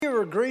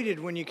were greeted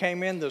when you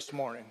came in this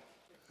morning?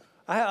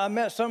 I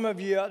met some of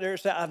you out there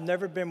that said, I've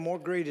never been more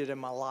greeted in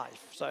my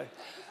life. So,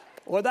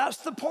 well, that's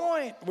the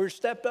point. We've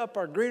stepped up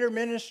our greeter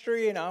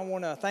ministry, and I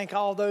want to thank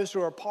all those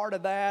who are part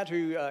of that,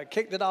 who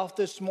kicked it off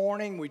this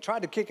morning. We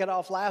tried to kick it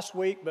off last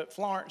week, but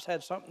Florence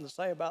had something to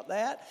say about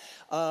that.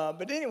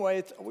 But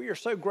anyway, we are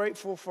so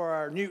grateful for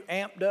our new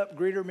amped-up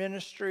greeter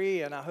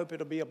ministry, and I hope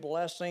it'll be a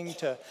blessing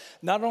to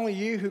not only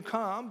you who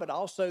come, but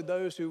also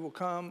those who will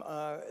come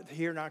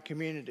here in our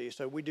community.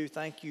 So we do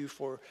thank you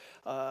for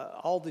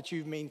all that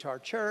you mean to our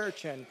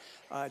church and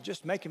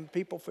just making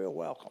people feel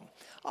welcome.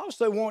 I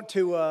also want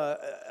to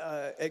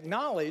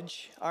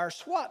acknowledge our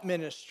SWAT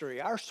ministry.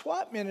 Our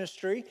SWAT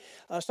ministry,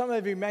 some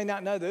of you may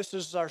not know this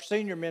is our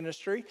senior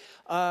ministry,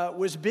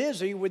 was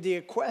busy with the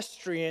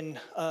equestrian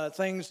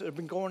things that have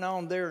been going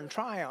on there in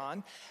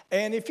Tryon.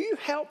 And if you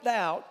helped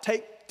out,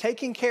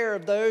 taking care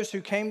of those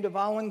who came to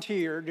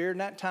volunteer during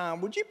that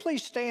time, would you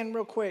please stand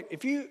real quick?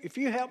 If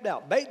you helped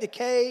out, baked the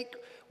cake,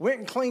 went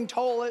and cleaned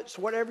toilets,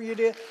 whatever you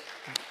did,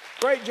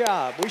 great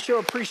job. We sure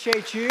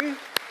appreciate you.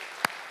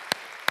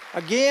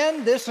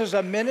 Again, this is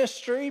a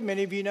ministry.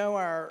 Many of you know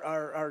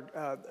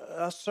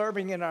us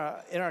serving in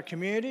our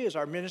community is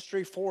our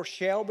ministry for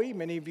Shelby.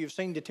 Many of you have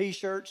seen the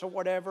T-shirts or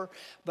whatever.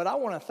 But I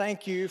want to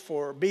thank you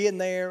for being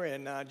there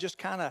and just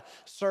kind of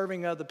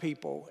serving other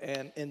people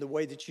and in the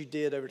way that you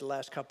did over the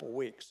last couple of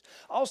weeks.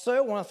 Also,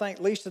 I want to thank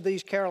Lisa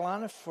Dees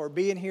Carolina for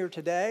being here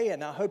today,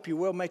 and I hope you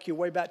will make your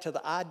way back to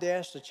the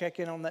iDesk to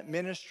check in on that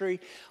ministry.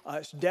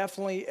 It's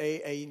definitely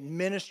a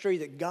ministry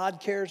that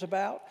God cares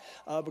about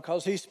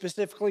because He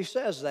specifically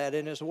says that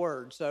in His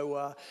Word.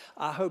 So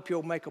I hope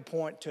you'll make a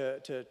point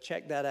to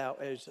check that out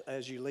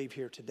as you leave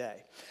here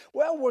today.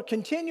 Well, we're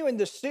continuing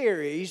the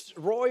series,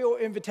 Royal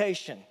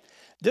Invitation.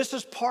 This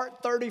is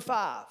part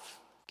 35.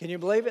 Can you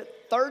believe it?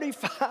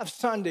 35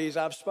 Sundays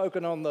I've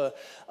spoken on the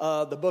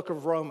book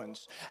of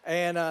Romans.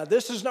 And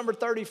this is number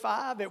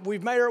 35.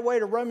 We've made our way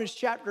to Romans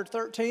chapter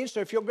 13. So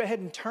if you'll go ahead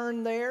and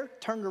turn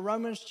to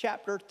Romans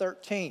chapter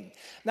 13.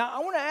 Now, I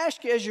want to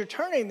ask you as you're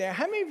turning there,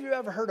 how many of you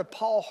ever heard of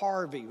Paul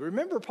Harvey?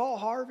 Remember Paul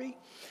Harvey?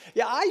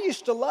 Yeah, I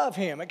used to love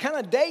him. It kind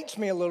of dates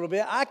me a little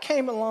bit. I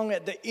came along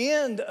at the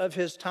end of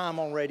his time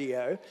on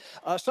radio.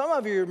 Some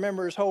of you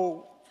remember his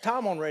whole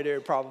time on radio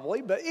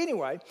probably, but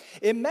anyway,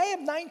 in May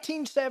of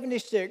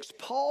 1976,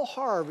 Paul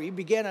Harvey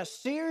began a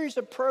series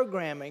of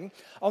programming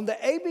on the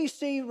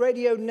ABC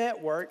radio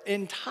network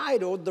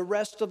entitled The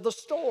Rest of the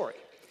Story.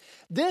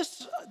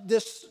 This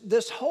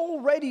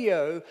whole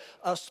radio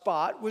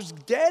spot was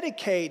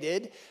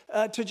dedicated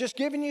to just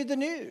giving you the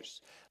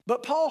news.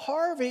 But Paul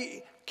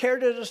Harvey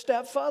carried it a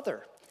step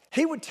further.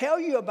 He would tell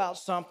you about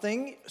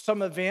something,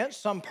 some event,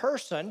 some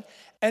person,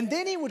 and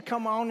then he would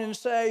come on and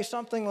say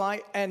something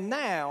like, and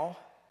now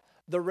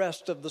the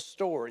rest of the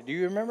story. Do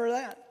you remember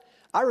that?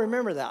 I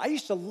remember that. I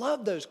used to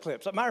love those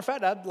clips. As a matter of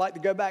fact, I'd like to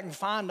go back and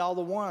find all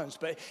the ones.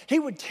 But he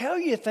would tell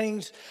you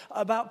things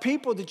about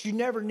people that you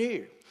never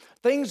knew,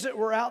 things that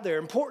were out there,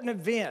 important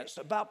events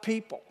about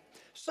people.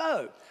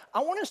 So I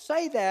want to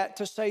say that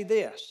to say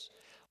this.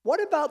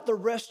 What about the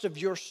rest of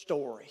your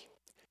story?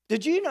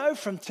 Did you know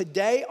from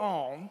today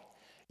on,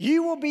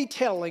 you will be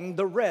telling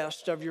the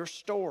rest of your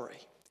story?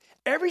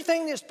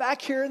 Everything that's back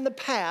here in the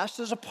past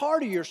is a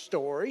part of your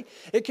story.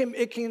 It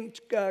can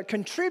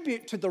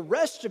contribute to the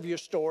rest of your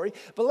story.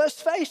 But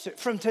let's face it,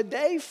 from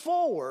today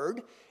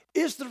forward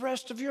is the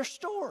rest of your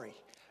story.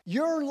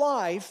 Your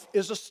life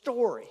is a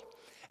story.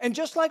 And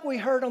just like we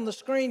heard on the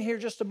screen here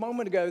just a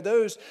moment ago,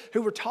 those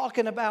who were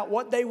talking about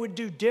what they would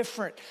do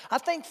different, I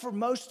think for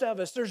most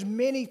of us, there's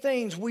many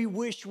things we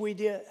wish we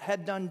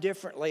had done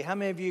differently. How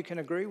many of you can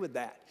agree with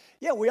that?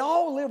 Yeah, we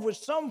all live with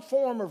some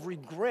form of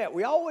regret.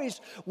 We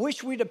always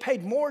wish we'd have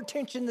paid more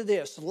attention to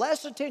this,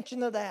 less attention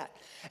to that.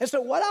 And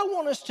so what I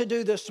want us to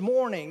do this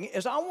morning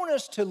is I want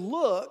us to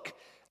look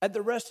at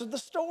the rest of the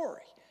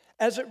story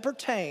as it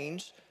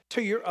pertains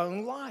to your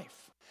own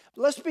life.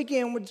 Let's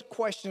begin with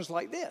questions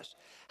like this.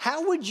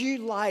 How would you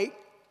like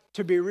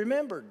to be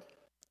remembered?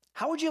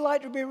 How would you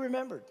like to be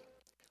remembered?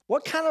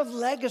 What kind of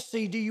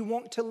legacy do you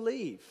want to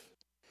leave?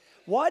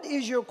 What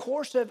is your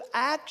course of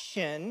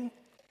action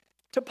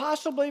to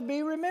possibly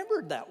be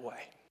remembered that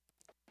way?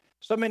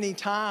 So many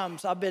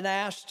times I've been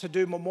asked to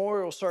do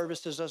memorial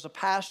services as a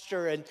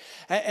pastor,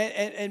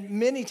 and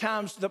many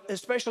times,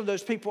 especially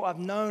those people I've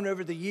known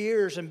over the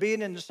years and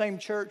being in the same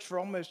church for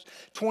almost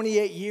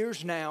 28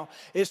 years now,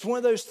 it's one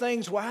of those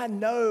things where I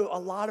know a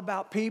lot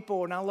about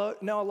people, and I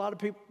know a lot of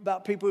people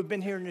about people who've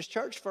been here in this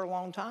church for a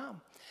long time.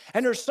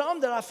 And there's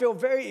some that I feel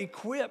very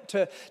equipped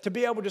to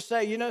be able to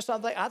say, you know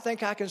something, I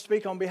think I can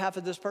speak on behalf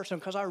of this person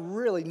because I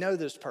really know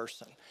this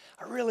person.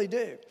 I really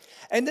do.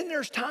 And then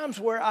there's times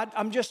where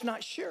I'm just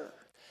not sure.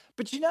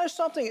 But you know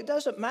something, it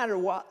doesn't matter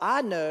what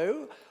I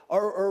know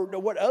or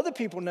what other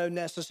people know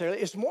necessarily.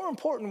 It's more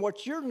important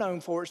what you're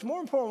known for. It's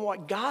more important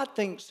what God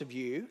thinks of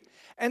you.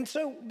 And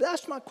so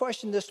that's my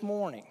question this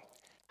morning.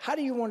 How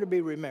do you want to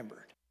be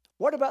remembered?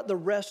 What about the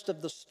rest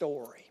of the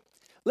story?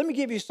 Let me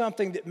give you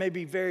something that may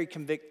be very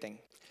convicting.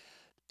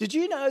 Did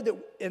you know that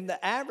in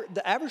the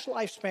average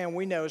lifespan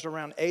we know is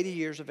around 80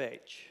 years of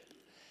age?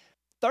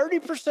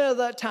 30% of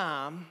that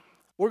time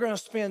we're going to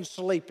spend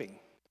sleeping.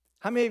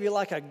 How many of you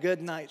like a good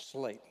night's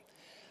sleep?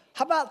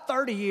 How about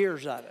 30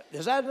 years of it?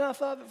 Is that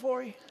enough of it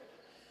for you?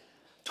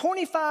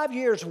 25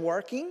 years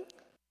working.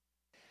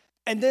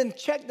 And then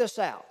check this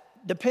out.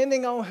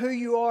 Depending on who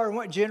you are and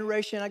what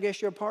generation I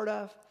guess you're a part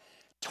of,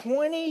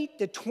 20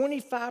 to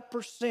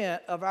 25%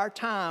 of our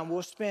time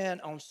we'll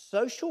spend on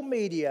social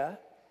media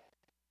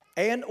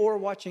and or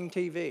watching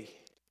TV.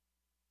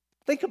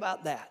 Think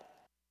about that.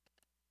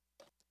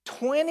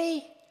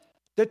 20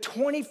 to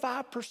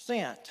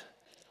 25%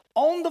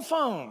 on the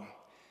phone,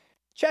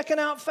 checking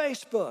out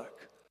Facebook,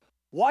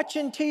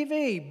 watching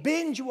TV,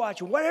 binge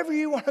watching, whatever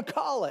you want to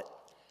call it.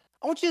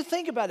 I want you to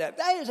think about that.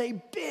 That is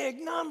a big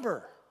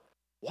number.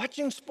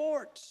 Watching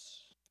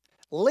sports,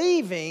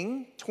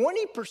 leaving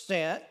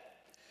 20%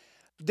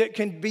 that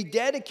can be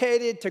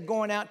dedicated to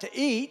going out to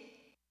eat.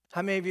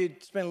 How many of you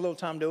spend a little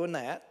time doing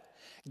that?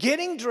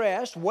 Getting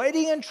dressed,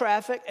 waiting in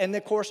traffic, and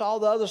of course all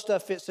the other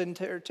stuff fits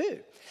into there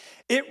too.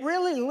 It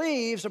really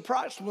leaves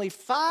approximately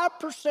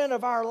 5%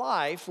 of our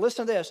life,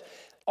 listen to this,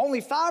 only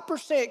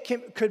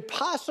 5% could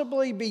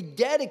possibly be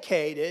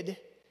dedicated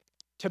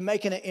to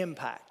making an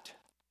impact,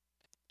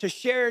 to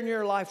sharing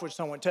your life with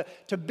someone,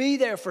 to be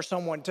there for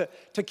someone,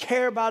 to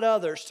care about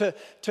others,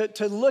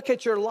 to look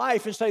at your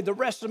life and say, the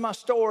rest of my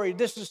story,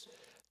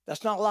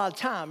 that's not a lot of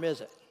time, is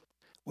it?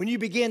 When you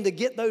begin to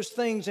get those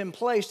things in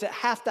place that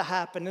have to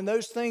happen and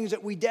those things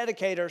that we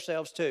dedicate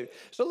ourselves to.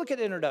 So look at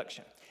the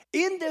introduction.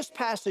 In this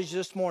passage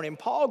this morning,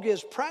 Paul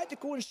gives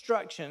practical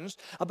instructions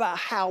about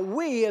how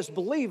we as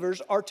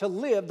believers are to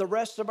live the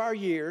rest of our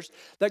years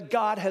that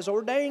God has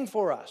ordained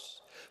for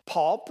us.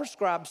 Paul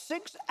prescribes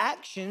 6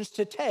 actions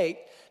to take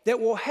that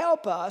will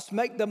help us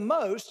make the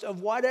most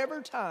of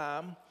whatever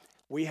time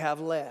we have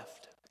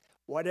left.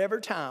 Whatever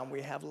time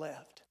we have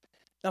left.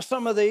 Now,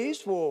 some of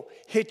these will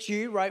hit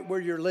you right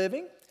where you're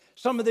living.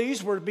 Some of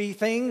these will be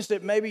things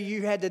that maybe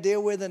you had to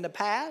deal with in the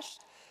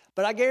past.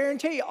 But I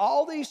guarantee you,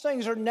 all these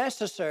things are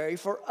necessary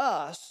for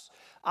us,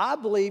 I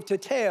believe, to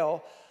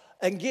tell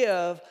and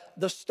give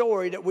the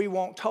story that we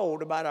want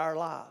told about our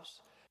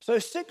lives. So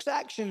 6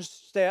 action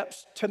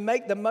steps to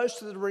make the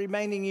most of the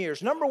remaining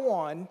years. Number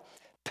 1,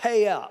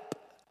 pay up.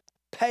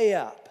 Pay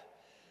up.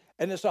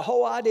 And it's the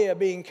whole idea of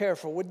being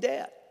careful with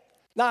debt.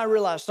 Now, I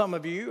realize some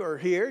of you are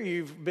here.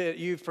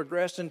 You've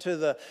progressed into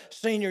the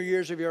senior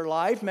years of your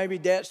life. Maybe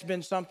debt's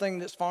been something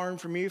that's foreign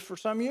from you for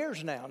some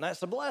years now, and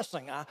that's a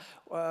blessing.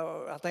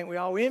 I think we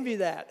all envy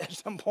that at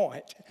some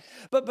point.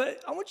 But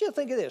I want you to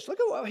think of this.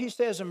 Look at what he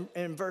says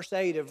in verse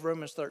 8 of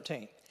Romans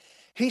 13.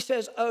 He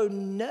says, owe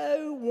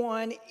no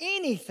one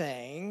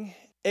anything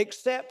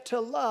except to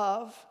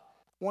love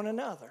one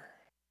another.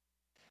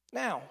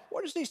 Now,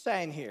 what is he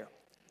saying here?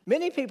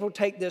 Many people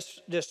take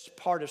this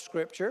part of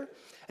Scripture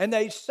and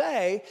they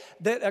say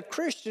that a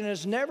Christian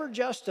is never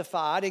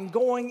justified in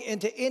going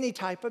into any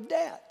type of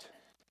debt.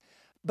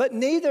 But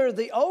neither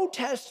the Old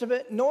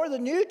Testament nor the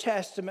New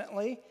Testament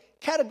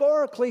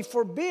categorically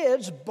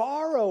forbids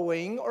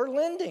borrowing or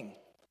lending.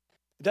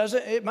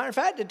 Matter of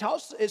fact,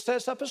 it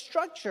sets up a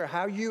structure,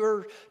 how you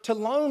are to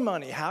loan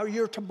money, how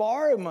you're to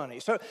borrow money.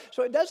 So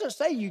it doesn't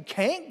say you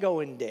can't go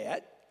in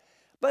debt,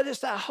 but it's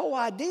that whole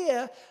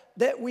idea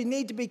that we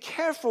need to be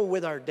careful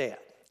with our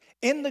debt.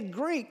 In the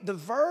Greek, the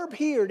verb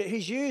here that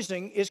he's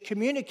using is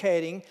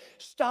communicating,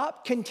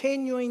 stop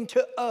continuing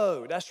to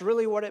owe. That's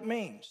really what it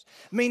means.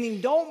 Meaning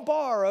don't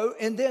borrow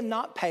and then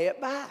not pay it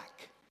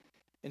back.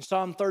 In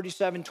Psalm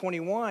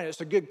 37:21,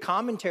 it's a good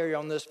commentary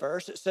on this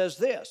verse. It says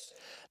this,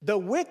 the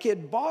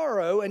wicked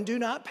borrow and do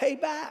not pay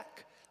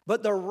back,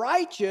 but the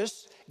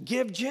righteous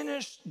give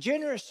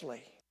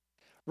generously.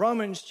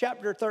 Romans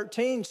chapter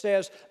 13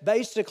 says,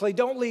 basically,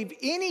 don't leave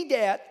any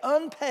debt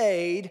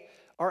unpaid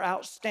or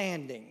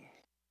outstanding.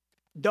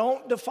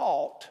 Don't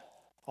default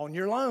on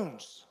your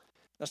loans.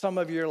 Now, some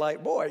of you are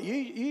like, boy,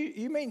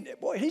 you mean,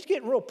 boy, he's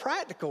getting real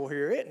practical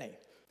here, isn't he?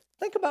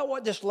 Think about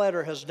what this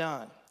letter has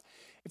done.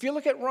 If you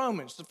look at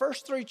Romans, the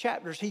first 3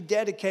 chapters, he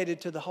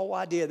dedicated to the whole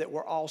idea that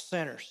we're all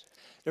sinners.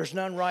 There's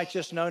none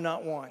righteous, no,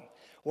 not one.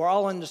 We're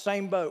all in the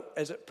same boat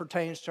as it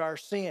pertains to our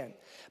sin.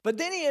 But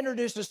then he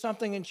introduces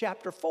something in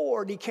chapter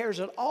 4, and he carries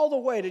it all the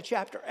way to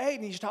chapter 8,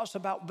 and he talks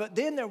about, but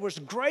then there was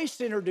grace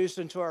introduced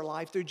into our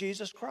life through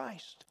Jesus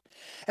Christ.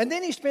 And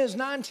then he spends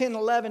 9, 10,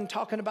 11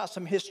 talking about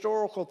some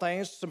historical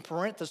things, some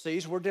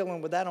parentheses. We're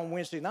dealing with that on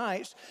Wednesday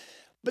nights.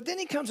 But then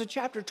he comes to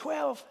chapter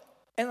 12,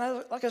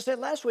 and like I said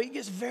last week, he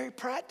gets very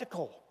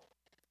practical.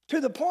 To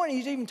the point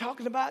he's even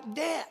talking about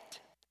debt.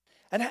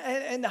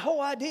 And the whole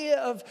idea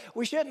of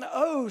we shouldn't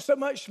owe so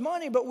much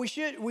money, but we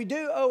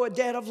do owe a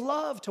debt of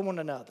love to one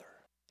another.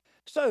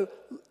 So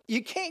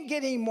you can't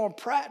get any more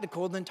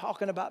practical than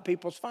talking about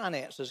people's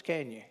finances,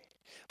 can you?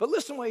 But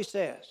listen to what he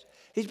says.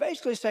 He's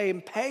basically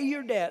saying pay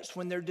your debts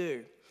when they're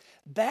due.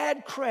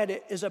 Bad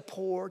credit is a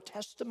poor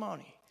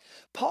testimony.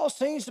 Paul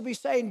seems to be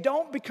saying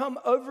don't become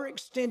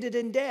overextended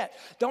in debt.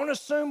 Don't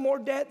assume more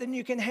debt than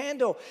you can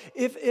handle.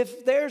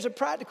 If there's a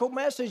practical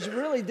message,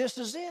 really this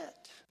is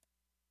it.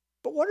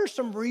 But what are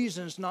some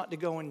reasons not to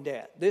go in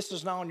debt? This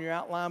is not on your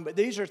outline, but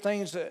these are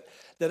things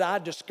that I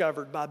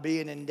discovered by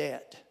being in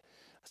debt.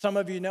 Some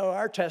of you know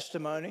our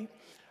testimony.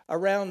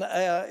 Around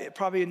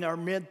probably in our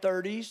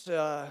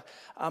mid-30s,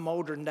 I'm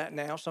older than that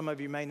now. Some of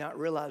you may not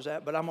realize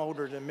that, but I'm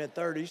older than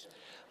mid-30s.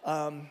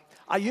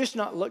 I used to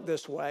not look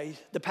this way.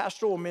 The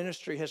pastoral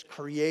ministry has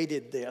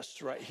created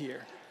this right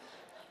here.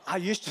 I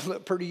used to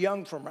look pretty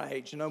young for my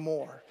age, no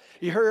more.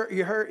 You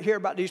hear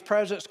about these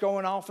presidents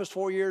going office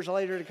 4 years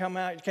later to come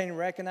out, you can't even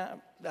recognize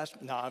them?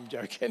 No, I'm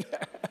joking.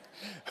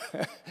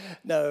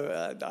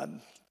 No,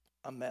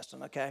 I'm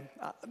messing, okay?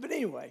 But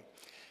anyway,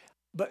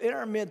 but in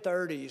our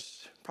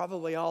mid-30s,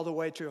 probably all the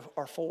way to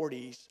our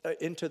 40s,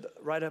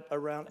 right up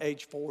around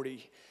age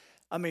 40,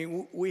 I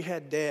mean, we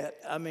had debt.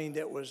 I mean,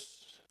 it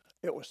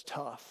was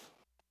tough.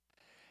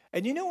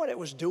 And you know what it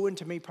was doing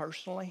to me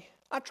personally?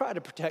 I tried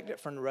to protect it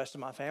from the rest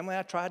of my family.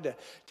 I tried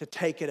to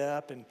take it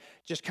up and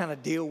just kind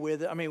of deal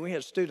with it. I mean, we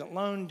had student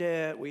loan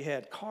debt. We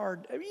had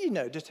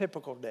the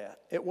typical debt.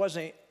 It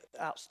wasn't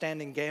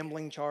outstanding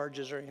gambling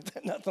charges or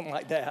anything, nothing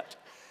like that.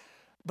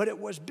 But it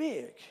was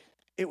big.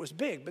 It was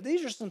big. But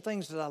these are some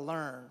things that I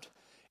learned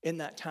in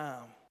that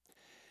time.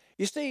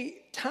 You see,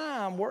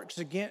 time works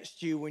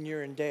against you when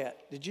you're in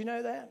debt. Did you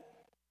know that?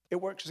 It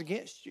works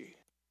against you.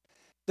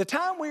 The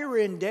time we were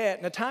in debt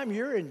and the time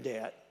you're in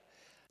debt,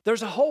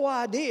 there's a whole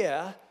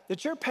idea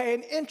that you're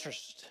paying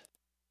interest.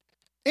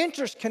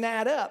 Interest can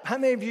add up. How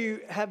many of you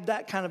have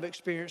that kind of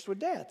experience with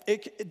debt?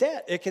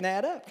 It can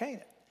add up,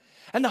 can't it?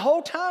 And the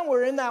whole time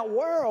we're in that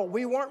world,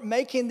 we weren't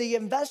making the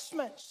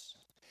investments.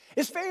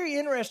 It's very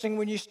interesting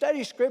when you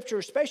study Scripture,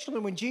 especially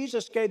when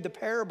Jesus gave the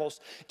parables.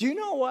 Do you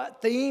know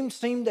what themes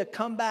seem to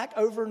come back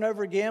over and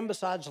over again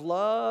besides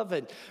love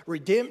and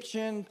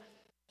redemption?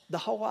 The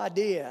whole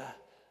idea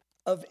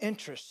of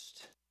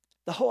interest.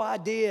 The whole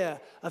idea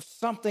of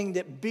something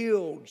that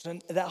builds,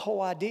 and that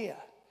whole idea.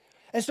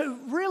 And so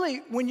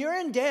really, when you're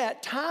in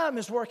debt, time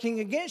is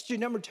working against you.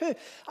 Number two,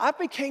 I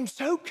became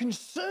so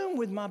consumed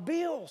with my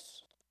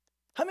bills.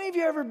 How many of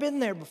you ever been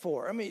there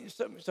before? I mean,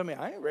 some of you,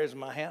 I ain't raising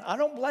my hand. I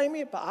don't blame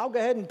you, but I'll go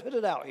ahead and put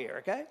it out here,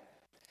 okay?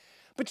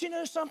 But you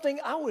know something?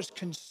 I was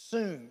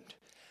consumed.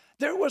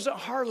 There wasn't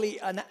hardly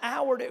an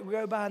hour that would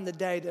go by in the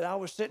day that I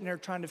was sitting there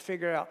trying to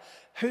figure out,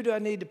 who do I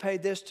need to pay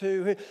this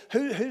to?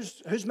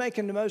 Who's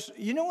making the most?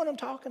 You know what I'm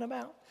talking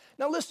about?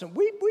 Now listen,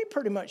 we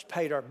pretty much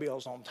paid our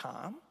bills on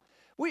time.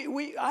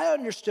 I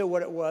understood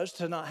what it was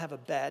to not have a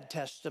bad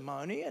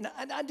testimony, and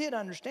I did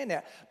understand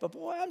that. But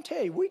boy, I'm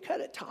telling you, we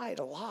cut it tight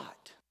a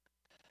lot.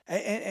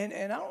 And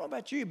I don't know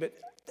about you, but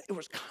it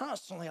was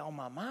constantly on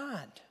my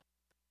mind.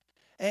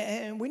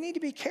 And we need to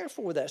be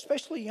careful with that,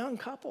 especially young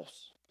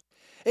couples.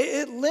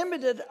 It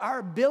limited our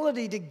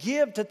ability to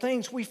give to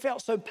things we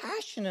felt so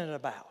passionate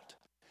about.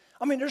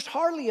 I mean, there's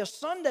hardly a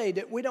Sunday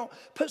that we don't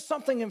put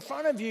something in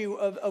front of you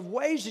of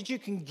ways that you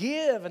can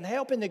give and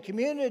help in the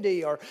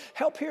community or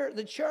help here at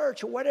the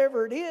church or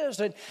whatever it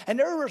is. And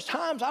there were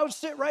times I would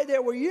sit right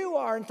there where you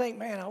are and think,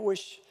 man, I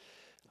wish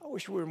we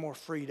were more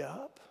freed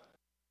up.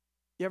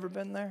 You ever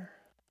been there?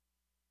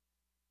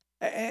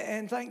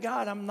 And thank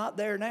God I'm not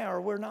there now,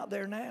 or we're not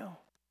there now.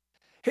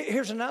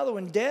 Here's another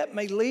one. Debt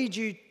may lead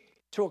you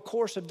to a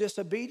course of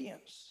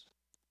disobedience.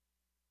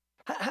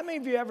 How many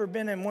of you ever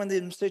been in one of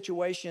them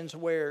situations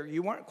where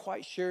you weren't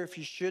quite sure if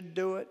you should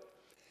do it,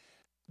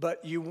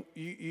 but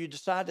you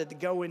decided to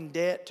go in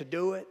debt to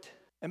do it?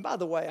 And by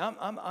the way,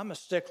 I'm a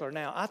stickler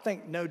now. I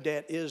think no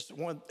debt is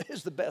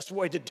the best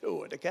way to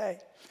do it, okay?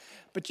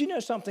 But you know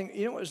something,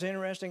 you know what was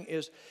interesting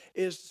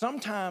is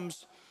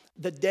sometimes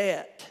the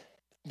debt,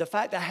 the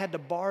fact that I had to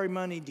borrow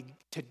money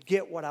to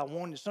get what I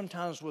wanted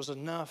sometimes was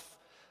enough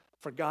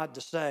for God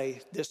to say,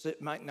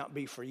 it might not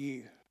be for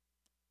you.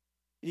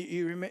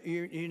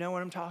 You know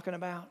what I'm talking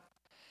about?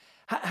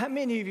 How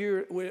many of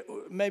you,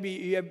 maybe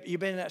you've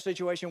been in that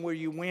situation where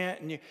you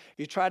went and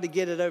you tried to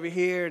get it over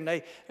here and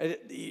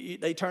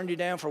they turned you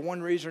down for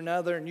one reason or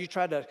another, and you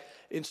tried to,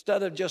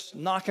 instead of just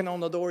knocking on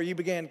the door, you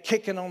began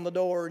kicking on the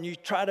door, and you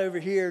tried over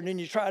here and then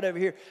you tried over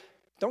here.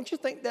 Don't you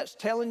think that's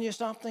telling you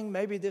something?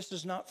 Maybe this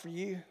is not for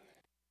you.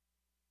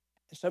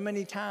 And so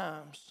many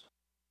times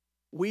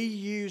we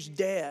use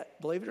debt,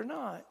 believe it or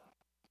not,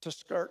 to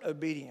skirt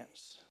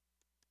obedience.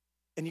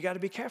 And you got to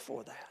be careful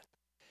with that.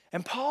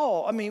 And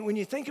Paul, I mean, when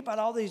you think about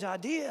all these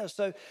ideas,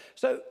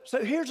 so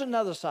here's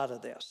another side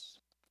of this.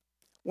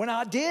 When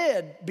I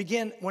did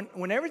begin,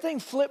 when everything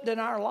flipped in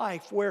our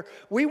life, where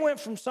we went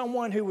from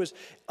someone who was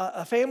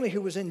a family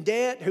who was in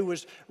debt, who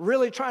was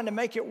really trying to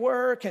make it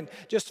work and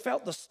just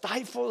felt the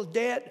stifle of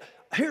debt,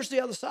 here's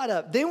the other side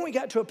of it. Then we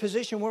got to a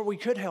position where we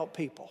could help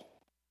people.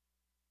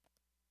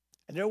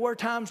 And there were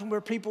times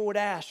where people would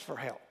ask for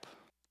help.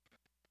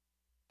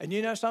 And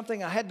you know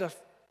something? I had to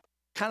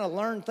kind of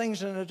learn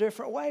things in a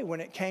different way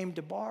when it came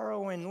to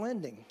borrowing and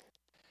lending.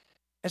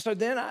 And so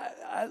then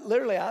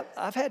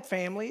I've had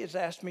family that's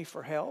asked me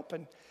for help.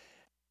 And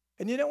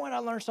you know what? I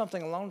learned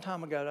something a long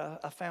time ago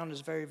that I found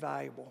is very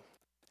valuable.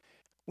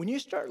 When you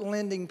start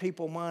lending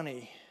people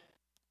money,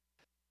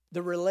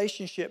 the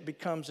relationship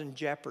becomes in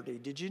jeopardy.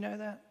 Did you know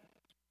that?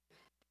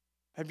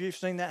 Have you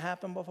seen that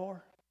happen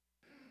before?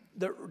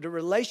 The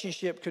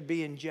relationship could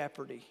be in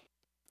jeopardy.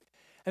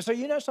 And so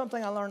you know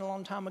something I learned a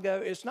long time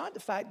ago? It's not the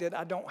fact that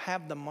I don't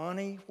have the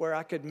money where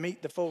I could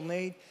meet the full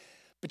need.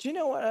 But you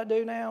know what I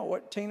do now?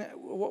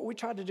 What we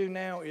try to do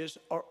now is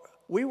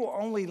we will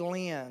only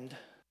lend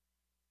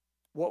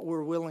what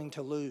we're willing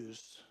to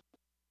lose.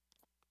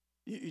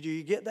 Do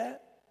you get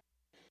that?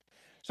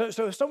 So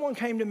if someone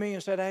came to me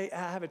and said, hey,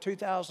 I have a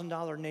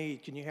 $2,000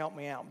 need, can you help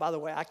me out? By the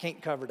way, I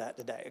can't cover that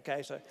today,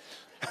 okay? So,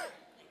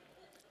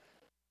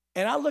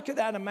 and I look at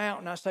that amount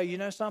and I say, you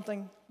know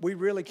something? We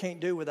really can't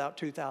do without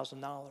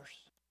 $2,000.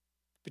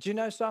 But you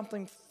know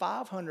something?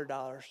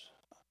 $500,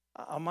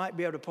 I might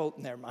be able to pull,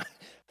 never mind.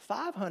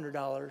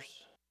 $500,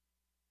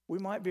 we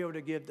might be able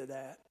to give to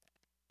that.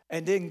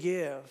 And then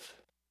give,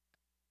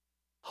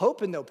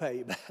 hoping they'll pay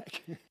you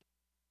back,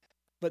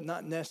 but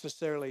not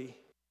necessarily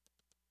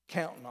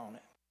counting on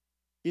it.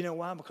 You know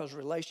why? Because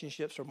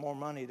relationships are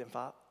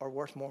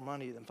worth more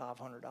money than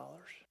 $500.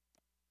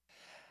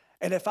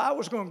 And if I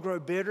was going to grow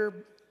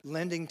bitter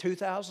lending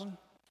 $2,000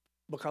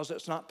 because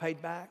it's not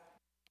paid back,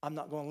 I'm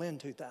not going to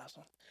lend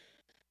 $2,000.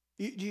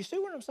 Do you see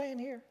what I'm saying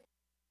here?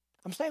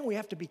 I'm saying we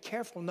have to be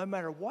careful no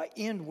matter what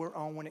end we're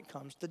on when it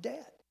comes to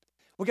debt.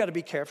 We got to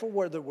be careful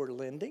whether we're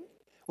lending.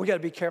 We got to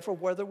be careful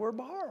whether we're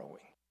borrowing.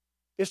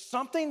 It's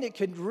something that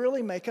could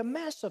really make a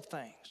mess of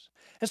things.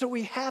 And so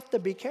we have to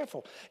be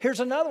careful. Here's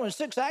another one: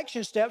 6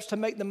 action steps to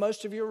make the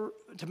most of your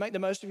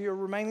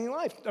remaining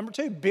life. Number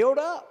 2, build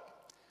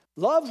up.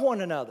 Love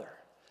one another.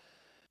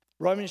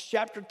 Romans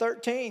chapter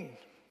 13.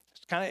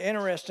 It's kind of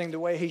interesting the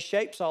way he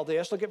shapes all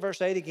this. Look at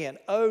verse 8 again.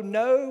 Owe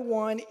no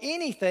one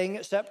anything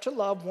except to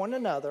love one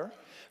another,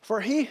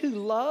 for he who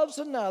loves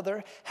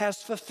another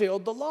has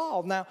fulfilled the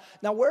law.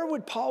 Now where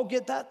would Paul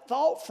get that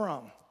thought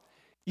from?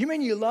 You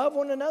mean you love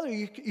one another?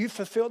 You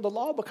fulfilled the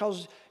law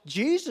because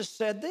Jesus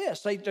said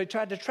this. They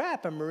tried to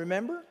trap him,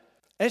 remember?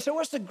 And so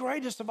what's the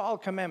greatest of all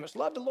commandments?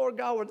 Love the Lord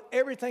God with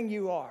everything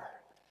you are.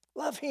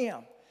 Love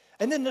him.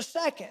 And then the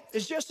second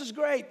is just as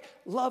great.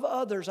 Love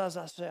others as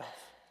thyself.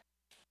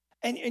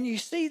 And you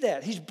see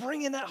that. He's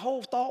bringing that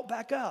whole thought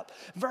back up.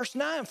 Verse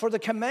 9, for the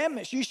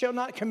commandments, you shall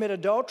not commit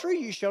adultery,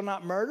 you shall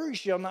not murder, you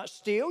shall not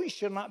steal, you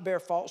shall not bear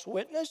false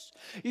witness,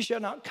 you shall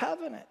not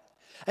covenant.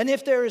 And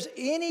if there is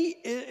any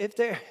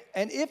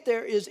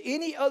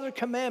other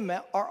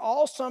commandment, are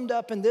all summed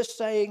up in this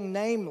saying,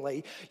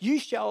 namely, you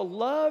shall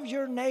love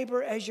your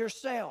neighbor as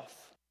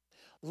yourself.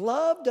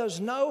 Love does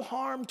no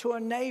harm to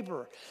a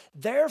neighbor.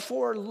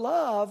 Therefore,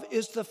 love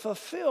is the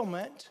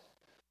fulfillment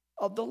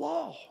of the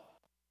law.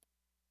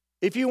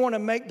 If you want to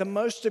make the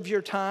most of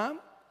your time,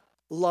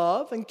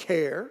 love and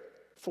care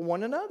for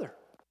one another.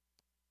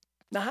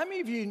 Now, how many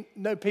of you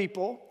know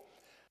people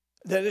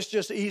that it's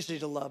just easy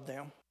to love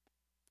them?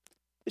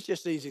 It's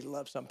just easy to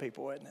love some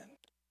people, isn't it?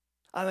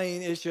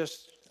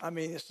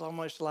 It's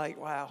almost like,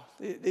 wow,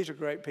 these are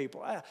great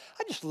people. I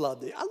just love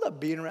them. I love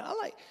being around.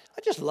 I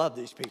just love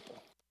these people.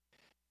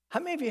 How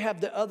many of you have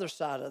the other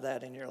side of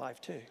that in your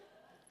life too?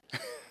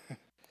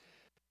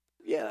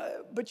 Yeah,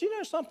 but you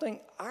know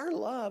something? Our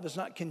love is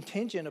not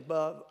contingent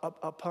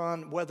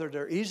upon whether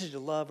they're easy to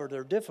love or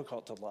they're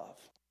difficult to love.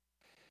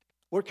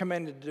 We're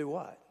commanded to do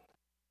what?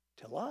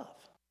 To love.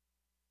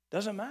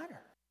 Doesn't matter.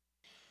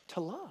 To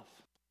love.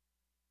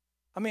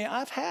 I mean,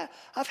 I've had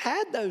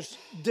those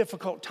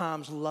difficult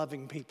times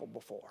loving people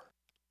before.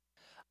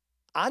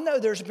 I know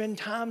there's been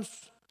times,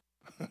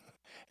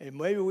 and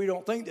maybe we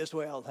don't think this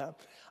way all the time.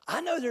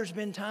 I know there's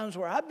been times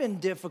where I've been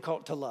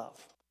difficult to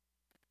love.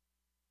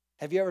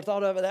 Have you ever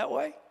thought of it that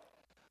way?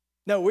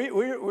 No, we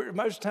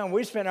most of the time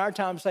we spend our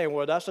time saying,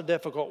 well, that's a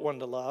difficult one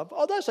to love.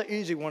 Oh, that's an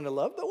easy one to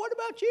love. But what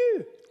about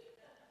you?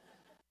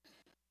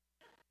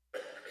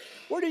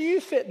 Where do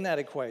you fit in that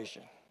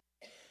equation?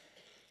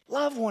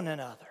 Love one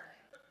another.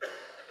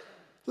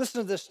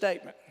 Listen to this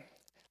statement.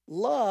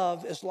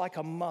 Love is like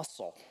a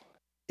muscle.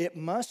 It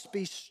must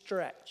be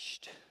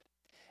stretched,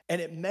 and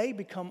it may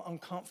become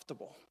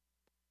uncomfortable.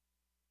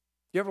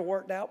 You ever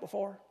worked out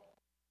before?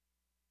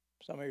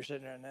 Some of you are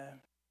sitting there now.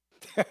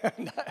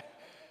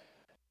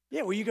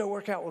 Yeah, well, you go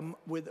work out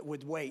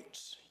with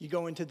weights. You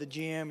go into the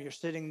gym. You're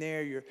sitting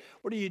there.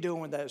 What are you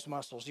doing with those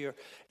muscles?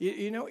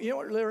 You know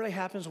what literally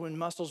happens when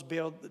muscles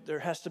build? There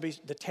has to be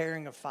the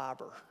tearing of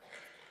fiber.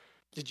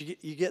 Did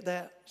you get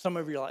that? Some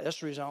of you are like,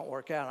 that's the reason I don't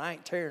work out. I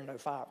ain't tearing no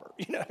fiber,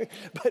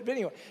 But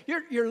anyway,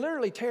 you're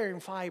literally tearing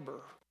fiber,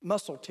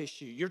 muscle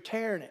tissue. You're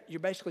tearing it. You're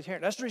basically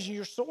tearing it. That's the reason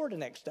you're sore the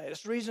next day.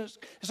 That's the reason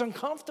it's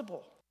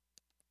uncomfortable.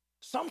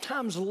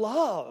 Sometimes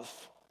love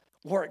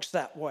works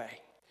that way.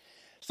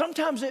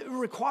 Sometimes it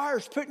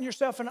requires putting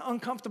yourself in an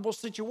uncomfortable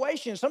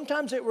situation.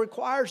 Sometimes it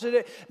requires that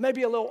it may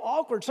be a little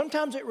awkward.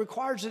 Sometimes it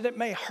requires that it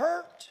may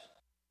hurt.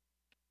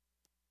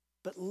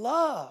 But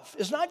love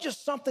is not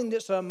just something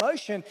that's an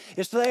emotion.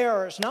 It's there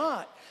or it's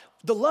not.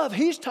 The love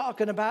he's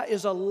talking about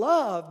is a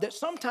love that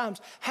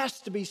sometimes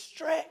has to be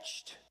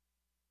stretched.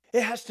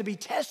 It has to be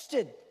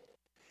tested.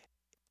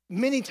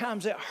 Many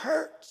times it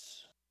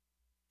hurts.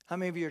 How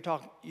many of you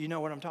you know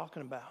what I'm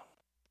talking about?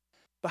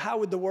 But how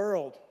would the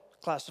world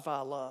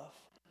classify love?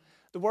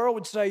 The world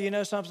would say, you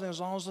know something, as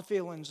long as the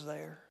feeling's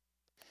there.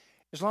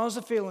 As long as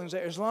the feeling's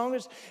there. As long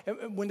as,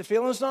 when the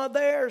feeling's not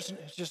there, it's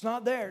just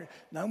not there.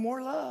 No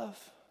more love.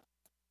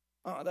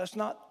 That's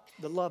not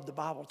the love the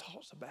Bible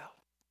talks about.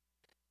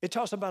 It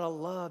talks about a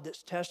love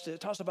that's tested. It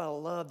talks about a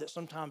love that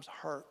sometimes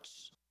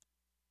hurts.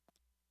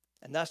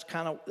 And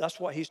that's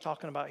what he's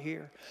talking about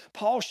here.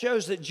 Paul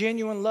shows that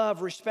genuine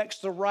love respects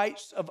the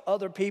rights of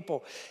other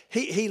people.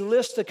 He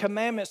lists the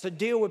commandments that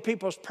deal with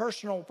people's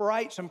personal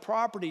rights and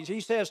properties. He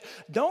says,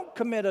 don't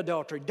commit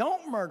adultery,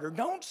 don't murder,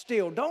 don't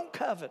steal, don't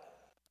covet.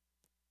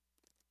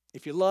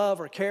 If you love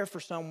or care for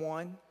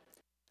someone,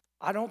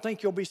 I don't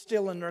think you'll be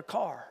stealing their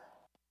car.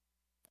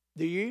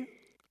 Do you?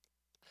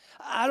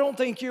 I don't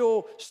think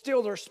you'll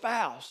steal their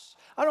spouse.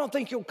 I don't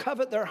think you'll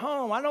covet their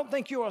home. I don't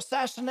think you'll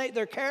assassinate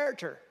their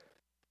character.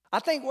 I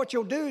think what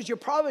you'll do is you'll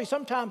probably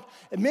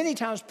many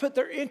times put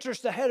their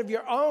interest ahead of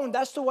your own.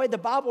 That's the way the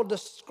Bible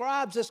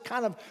describes this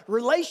kind of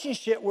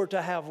relationship we're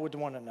to have with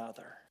one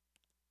another.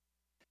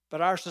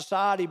 But our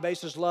society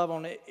bases love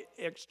on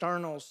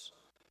externals.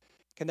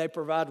 Can they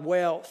provide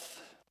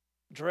wealth,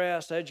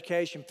 dress,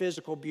 education,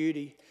 physical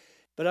beauty?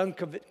 But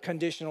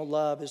unconditional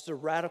love is the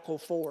radical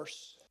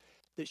force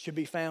that should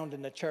be found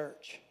in the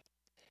church.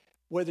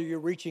 Whether you're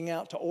reaching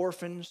out to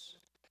orphans,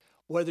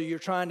 whether you're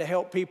trying to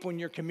help people in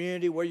your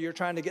community, whether you're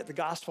trying to get the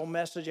gospel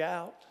message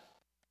out,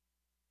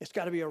 it's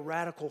got to be a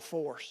radical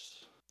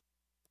force.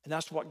 And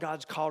that's what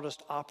God's called us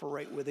to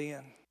operate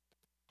within.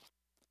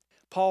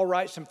 Paul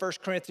writes in 1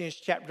 Corinthians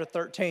chapter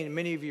 13, and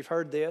many of you have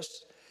heard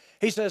this.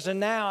 He says, and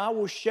now I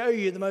will show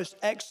you the most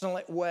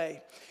excellent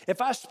way.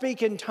 If I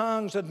speak in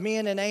tongues of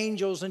men and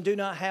angels and do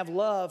not have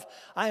love,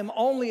 I am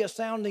only a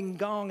sounding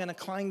gong and a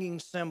clanging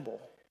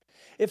cymbal.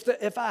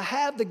 If I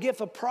have the gift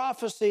of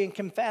prophecy and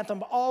can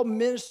fathom all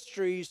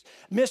mysteries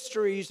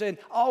and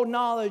all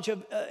knowledge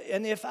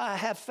and if I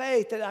have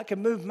faith that I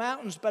can move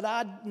mountains, but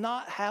I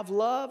not have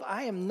love,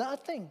 I am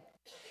nothing.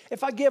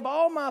 If I give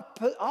all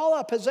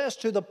I possess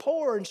to the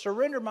poor and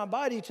surrender my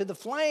body to the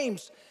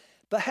flames,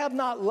 but have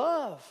not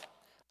love,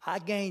 I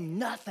gain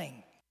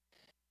nothing.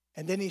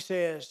 And then he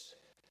says,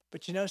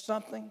 but you know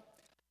something?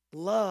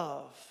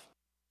 Love,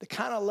 the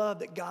kind of love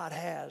that God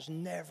has,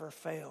 never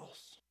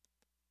fails.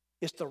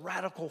 It's the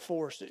radical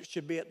force that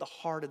should be at the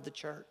heart of the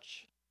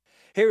church.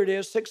 Here it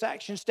is, 6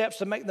 action steps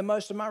to make the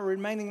most of my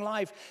remaining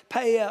life.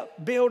 Pay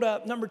up, build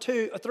up. Number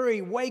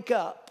 3, wake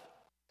up.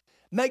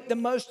 Make the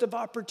most of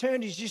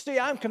opportunities. You see,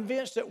 I'm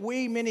convinced that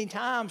we many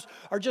times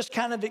are just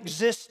kind of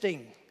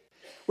existing.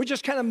 We're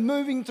just kind of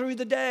moving through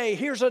the day.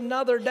 Here's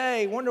another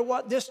day. Wonder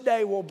what this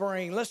day will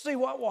bring. Let's see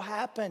what will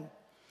happen.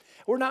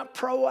 We're not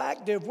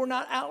proactive. We're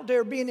not out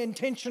there being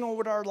intentional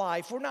with our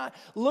life. We're not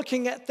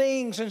looking at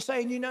things and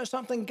saying, you know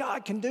something,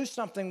 God can do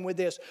something with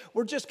this.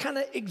 We're just kind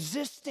of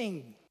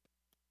existing.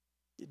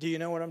 Do you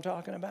know what I'm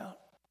talking about?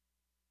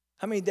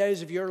 How many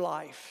days of your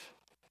life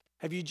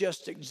have you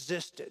just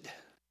existed?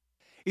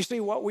 You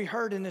see, what we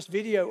heard in this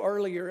video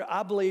earlier,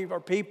 I believe, are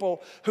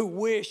people who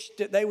wish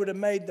that they would have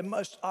made the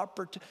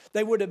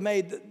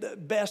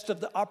best of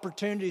the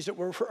opportunities that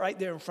were right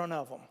there in front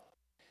of them.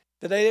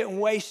 That they didn't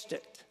waste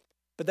it,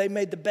 but they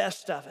made the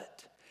best of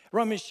it.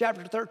 Romans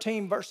chapter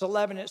 13, verse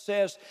 11, it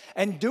says,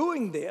 and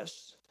doing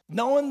this,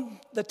 knowing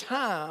the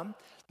time,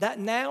 that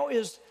now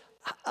is,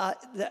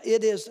 that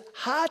it is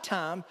high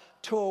time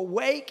to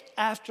awake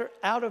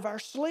out of our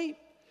sleep.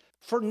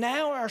 For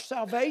now our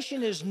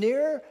salvation is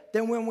nearer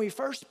than when we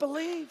first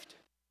believed.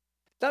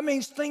 That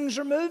means things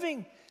are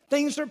moving.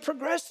 Things are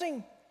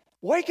progressing.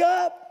 Wake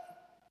up.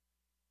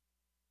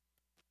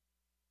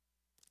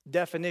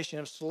 Definition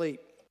of sleep.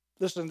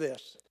 Listen to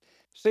this.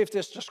 See if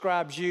this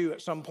describes you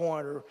at some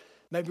point or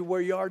maybe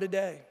where you are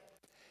today.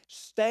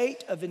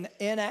 State of an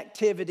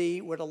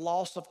inactivity with a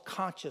loss of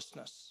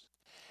consciousness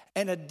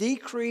and a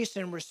decrease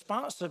in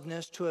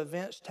responsiveness to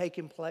events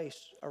taking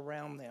place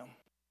around them.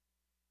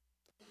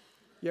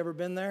 You ever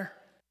been there?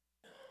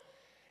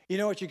 You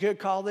know what you could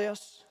call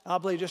this? I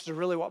believe this is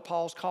really what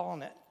Paul's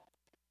calling it.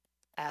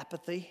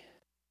 Apathy,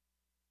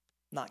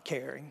 not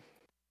caring.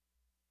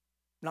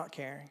 Not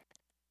caring.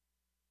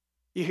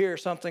 You hear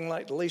something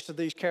like the least of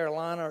these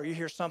Carolina, or you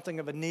hear something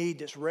of a need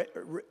that's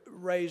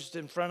raised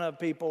in front of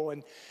people.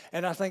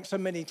 And I think so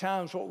many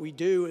times what we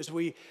do is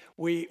we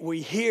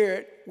hear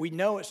it, we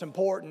know it's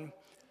important,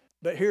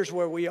 but here's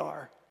where we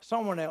are.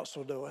 Someone else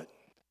will do it.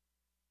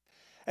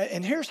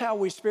 And here's how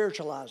we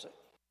spiritualize it.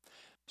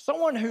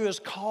 Someone who is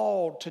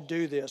called to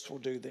do this will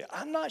do this.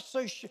 I'm not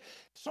so sure.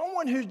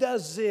 Someone who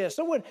does this,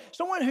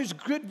 someone who's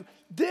good,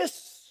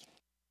 this.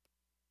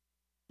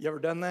 You ever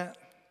done that?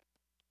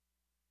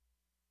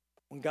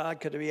 When God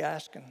could be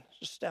asking,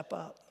 just step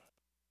up.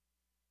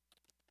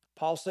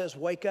 Paul says,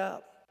 wake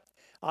up.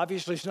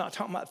 Obviously, he's not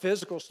talking about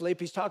physical sleep.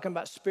 He's talking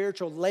about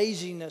spiritual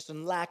laziness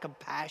and lack of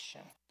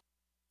passion.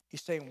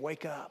 He's saying,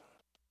 wake up.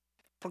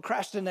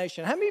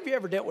 Procrastination. How many of you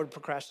ever dealt with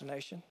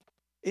procrastination?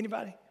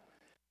 Anybody?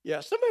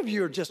 Yeah, some of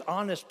you are just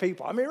honest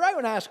people. I mean, right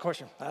when I ask a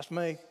question, that's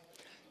me.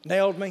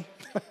 Nailed me.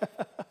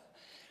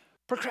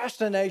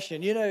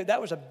 Procrastination, you know, that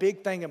was a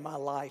big thing in my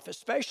life,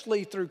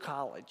 especially through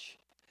college.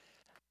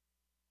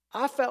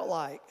 I felt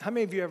like, how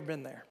many of you ever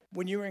been there?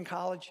 When you were in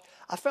college,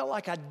 I felt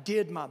like I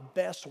did my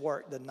best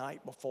work the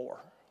night before.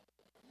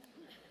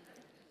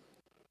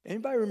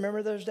 Anybody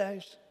remember those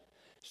days?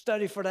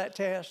 Study for that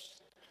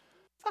test.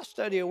 If I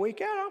study a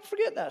week out, I'll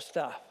forget that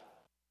stuff.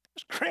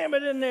 Just cram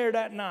it in there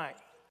that night.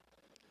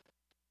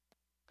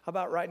 How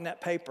about writing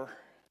that paper?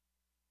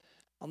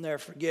 I'll never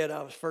forget,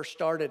 I was first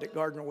started at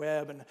Gardner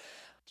Webb, and I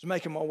was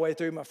making my way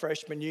through my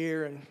freshman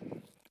year,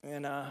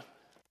 and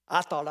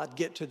I thought I'd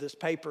get to this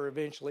paper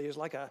eventually. It was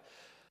like a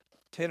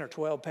 10 or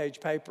 12 page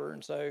paper,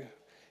 and so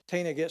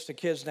Tina gets the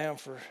kids down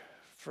for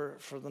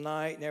the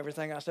night and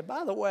everything. I said,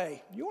 by the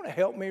way, you want to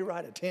help me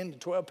write a 10 to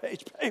 12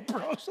 page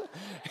paper?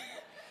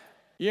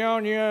 You're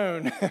on your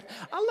own.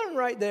 I learned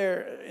right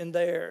there and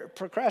there,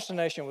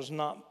 procrastination was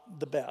not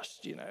the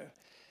best,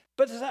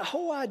 But it's that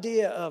whole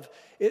idea of,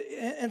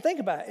 and think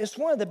about it, it's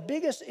one of the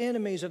biggest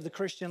enemies of the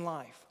Christian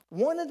life.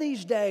 One of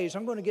these days,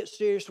 I'm going to get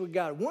serious with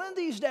God. One of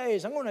these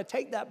days, I'm going to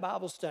take that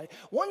Bible study.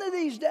 One of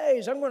these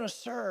days, I'm going to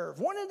serve.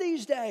 One of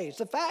these days.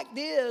 The fact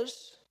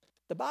is,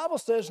 the Bible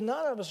says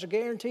none of us are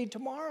guaranteed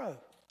tomorrow.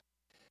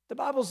 The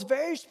Bible's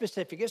very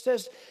specific. It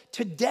says,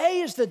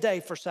 today is the day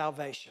for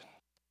salvation.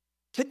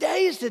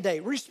 Today is the day.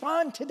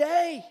 Respond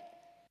today.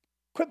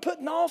 Quit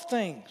putting off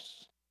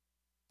things.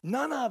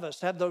 None of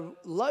us have the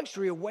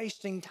luxury of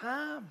wasting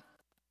time.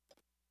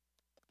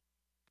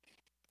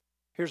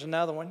 Here's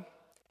another one.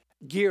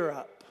 Gear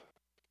up.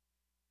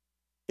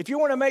 If you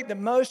want to make the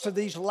most of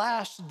these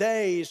last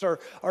days or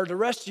the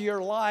rest of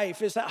your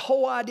life, is that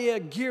whole idea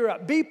of gear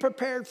up. Be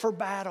prepared for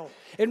battle.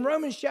 In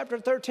Romans chapter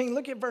 13,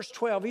 look at verse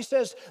 12. He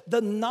says,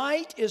 the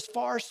night is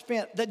far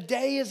spent. The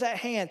day is at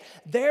hand.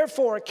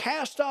 Therefore,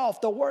 cast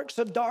off the works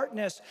of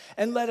darkness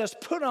and let us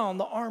put on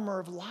the armor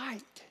of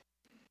light.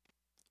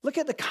 Look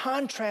at the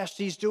contrast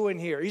he's doing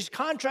here. He's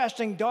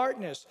contrasting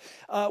darkness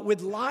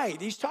with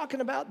light. He's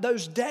talking about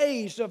those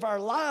days of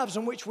our lives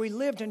in which we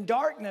lived in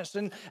darkness.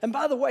 And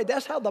by the way,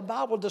 that's how the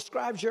Bible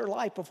describes your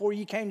life before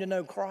you came to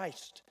know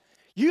Christ.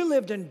 You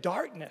lived in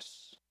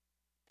darkness.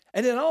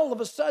 And then all of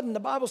a sudden,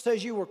 the Bible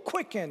says you were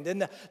quickened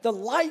and the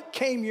light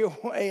came your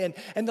way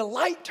and the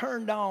light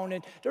turned on.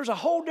 And there's a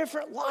whole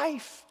different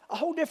life, a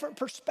whole different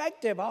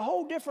perspective, a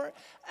whole different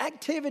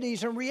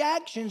activities and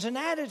reactions and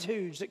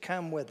attitudes that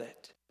come with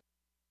it.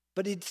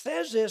 But he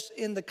says this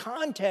in the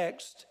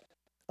context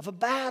of a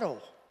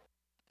battle.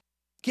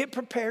 Get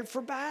prepared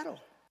for battle.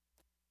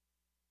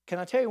 Can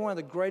I tell you one of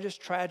the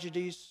greatest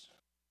tragedies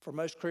for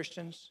most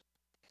Christians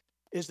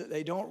is that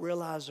they don't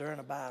realize they're in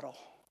a battle.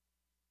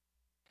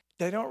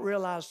 They don't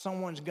realize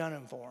someone's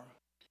gunning for them.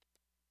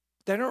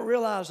 They don't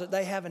realize that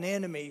they have an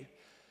enemy,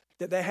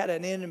 that they had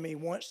an enemy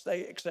once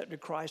they accepted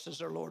Christ as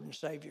their Lord and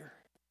Savior.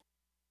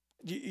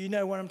 You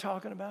know what I'm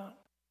talking about?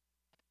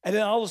 And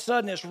then all of a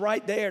sudden, it's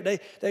right there.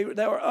 They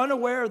were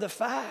unaware of the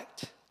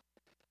fact.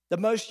 The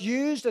most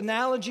used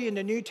analogy in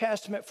the New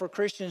Testament for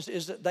Christians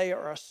is that they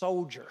are a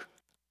soldier.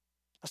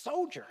 A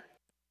soldier.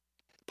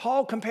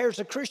 Paul compares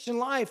the Christian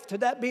life to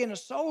that being a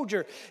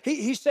soldier.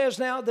 He says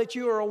now that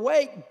you are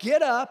awake,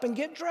 get up and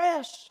get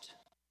dressed.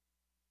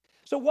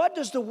 So what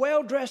does the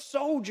well-dressed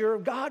soldier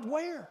of God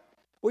wear?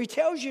 Well, he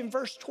tells you in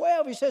verse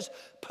 12, he says,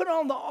 put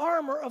on the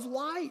armor of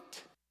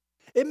light.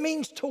 It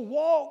means to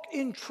walk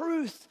in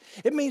truth.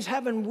 It means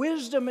having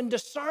wisdom and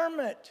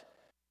discernment,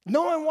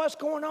 knowing what's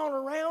going on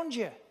around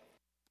you.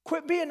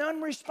 Quit being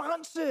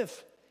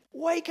unresponsive.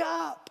 Wake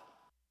up.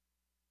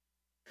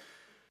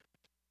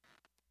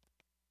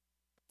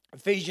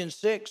 Ephesians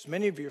 6,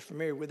 many of you are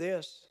familiar with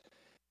this.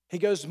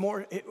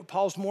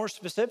 Paul's more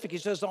specific. He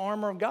says the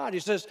armor of God. He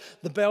says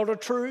the belt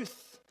of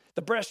truth,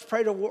 the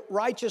breastplate of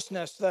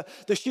righteousness,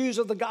 the shoes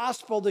of the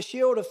gospel, the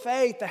shield of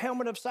faith, the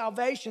helmet of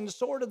salvation, the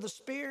sword of the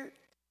Spirit.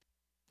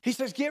 He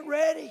says, get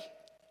ready.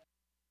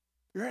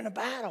 You're in a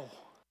battle.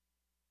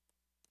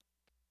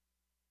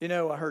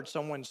 I heard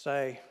someone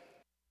say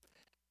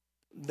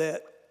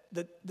that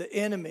the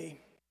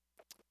enemy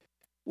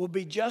will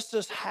be just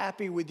as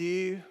happy with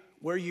you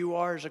where you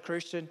are as a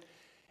Christian,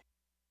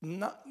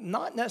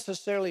 not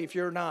necessarily if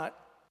you're not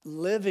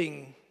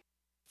living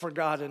for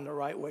God in the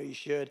right way you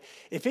should.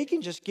 If he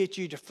can just get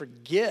you to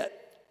forget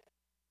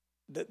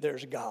that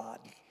there's God,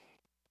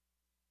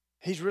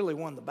 he's really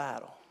won the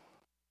battle.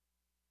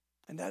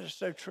 And that is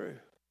so true.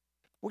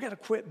 We got to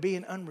quit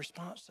being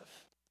unresponsive.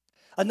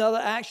 Another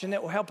action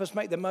that will help us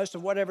make the most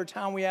of whatever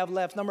time we have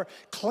left.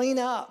 Clean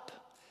up.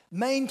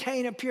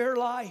 Maintain a pure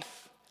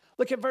life.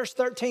 Look at verse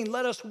 13.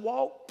 Let us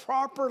walk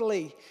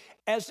properly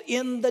as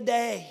in the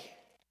day.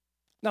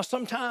 Now,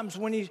 sometimes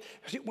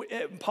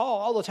Paul,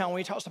 all the time, when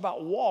he talks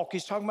about walk,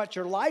 he's talking about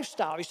your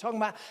lifestyle. He's talking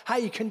about how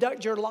you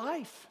conduct your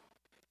life.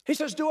 He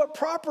says, do it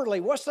properly.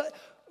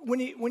 When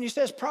he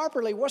says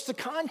properly, what's the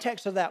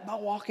context of that? By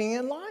walking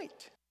in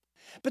light.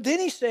 But then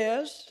he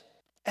says,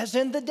 as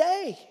in the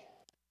day.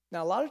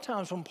 Now, a lot of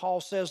times when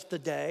Paul says the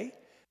day,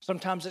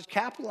 sometimes it's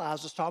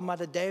capitalized. It's talking about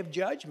a day of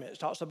judgment. It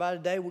talks about a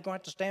day we're going to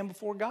have to stand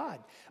before God.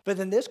 But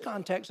in this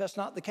context, that's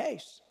not the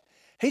case.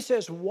 He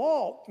says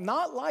walk,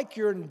 not like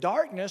you're in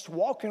darkness,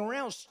 walking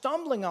around,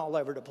 stumbling all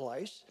over the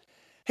place.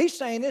 He's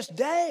saying this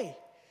day.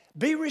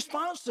 Be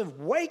responsive.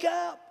 Wake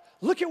up.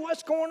 Look at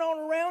what's going on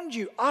around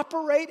you.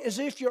 Operate as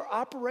if you're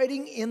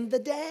operating in the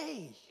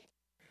day.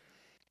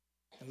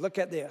 And look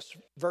at this.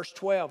 Verse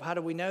 12. How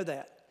do we know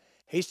that?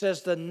 He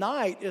says the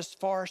night is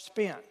far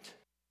spent.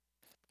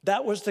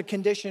 That was the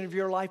condition of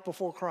your life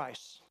before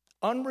Christ.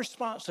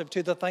 Unresponsive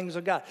to the things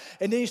of God.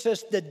 And then he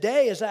says the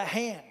day is at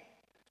hand.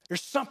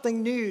 There's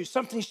something new.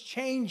 Something's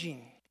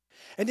changing.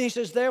 And then he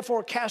says,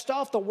 therefore, cast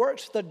off the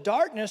works of the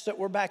darkness that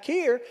were back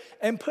here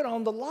and put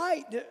on the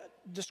light that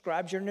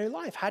describes your new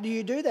life. How do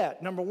you do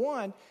that? Number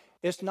one,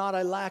 it's not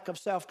a lack of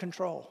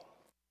self-control.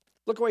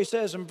 Look what he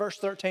says in verse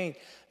 13.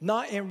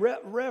 Not in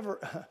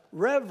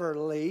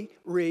revelry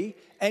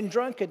and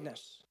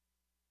drunkenness.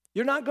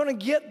 You're not going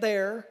to get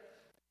there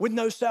with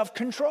no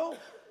self-control.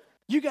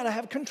 You got to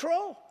have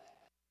control.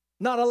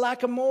 Not a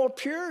lack of moral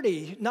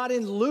purity. Not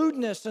in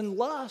lewdness and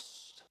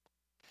lust.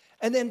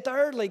 And then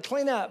thirdly,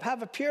 clean up,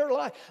 have a pure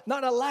life,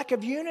 not a lack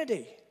of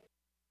unity.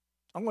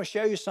 I'm going to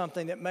show you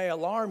something that may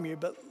alarm you,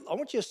 but I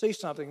want you to see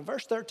something.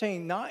 Verse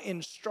 13, not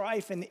in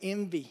strife and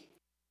envy.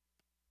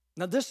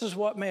 Now this is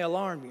what may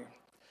alarm you.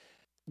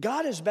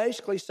 God is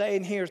basically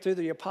saying here through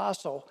the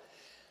apostle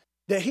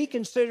that he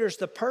considers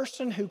the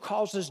person who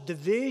causes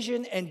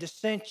division and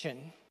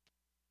dissension,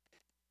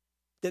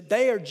 that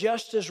they are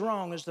just as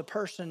wrong as the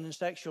person in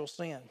sexual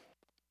sin.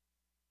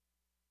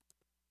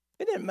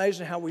 Isn't it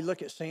amazing how we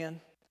look at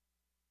sin?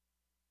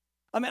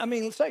 I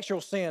mean, sexual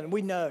sin,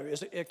 we know,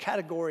 is a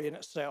category in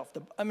itself.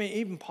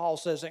 Even Paul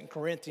says it in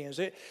Corinthians.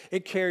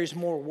 It carries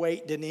more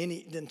weight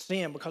than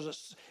sin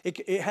because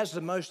it has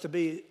the most to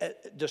be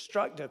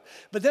destructive.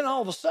 But then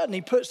all of a sudden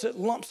he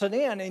lumps it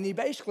in, and he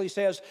basically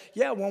says,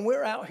 yeah, when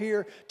we're out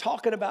here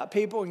talking about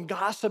people and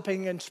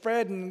gossiping and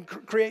spreading,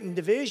 creating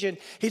division,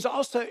 he's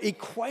also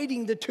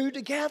equating the two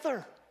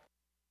together.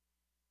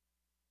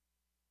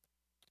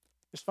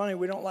 It's funny,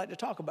 we don't like to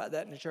talk about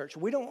that in the church.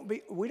 We don't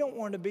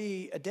want to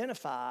be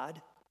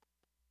identified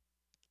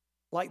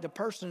like the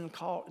person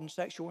caught in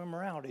sexual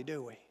immorality,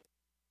 do we?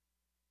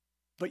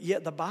 But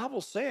yet the Bible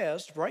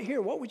says, right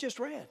here, what we just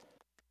read,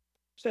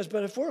 says,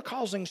 but if we're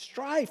causing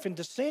strife and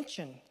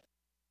dissension,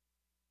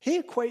 he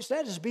equates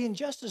that as being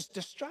just as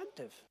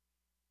destructive.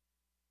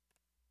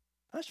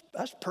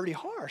 That's pretty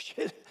harsh.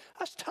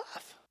 That's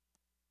tough.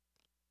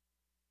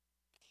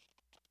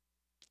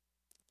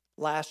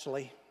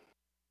 Lastly,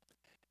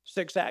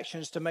 6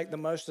 actions to make the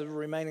most of the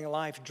remaining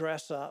life.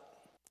 Dress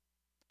up.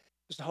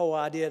 It's the whole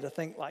idea to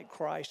think like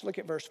Christ. Look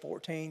at verse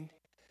 14.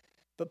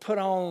 But put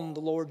on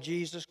the Lord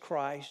Jesus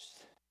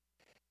Christ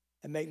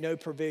and make no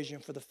provision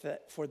for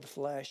the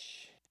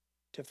flesh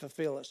to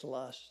fulfill its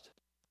lust.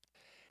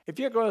 If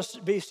you're going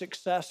to be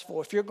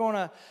successful, if you're going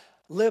to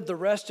live the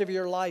rest of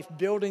your life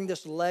building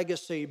this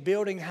legacy,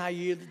 building how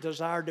you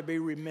desire to be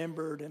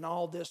remembered and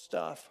all this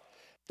stuff,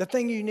 the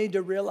thing you need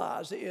to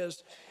realize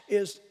is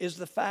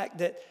the fact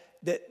that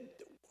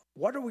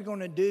what are we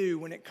going to do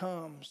when it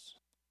comes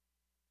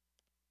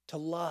to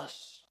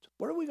lust?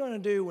 What are we going to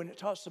do when it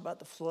talks about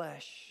the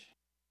flesh?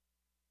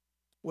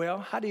 Well,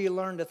 how do you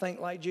learn to think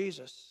like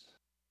Jesus?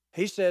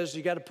 He says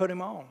you got to put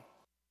him on.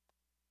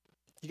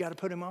 You got to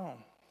put him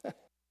on.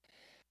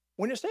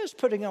 When it says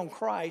putting on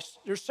Christ,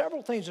 there's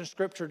several things in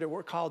Scripture that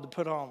we're called to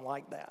put on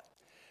like that.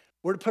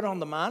 We're to put on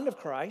the mind of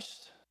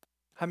Christ.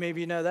 How many of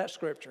you know that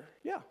Scripture?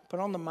 Yeah,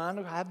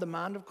 have the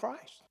mind of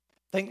Christ.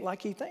 Think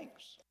like he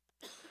thinks.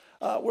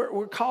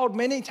 We're called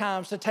many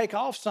times to take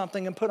off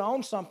something and put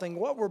on something.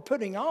 What we're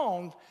putting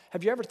on,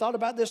 have you ever thought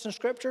about this in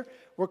Scripture?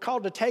 We're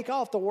called to take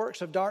off the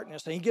works of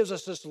darkness. And he gives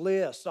us this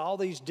list, all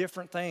these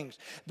different things.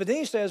 But then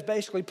he says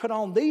basically put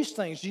on these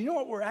things. Do you know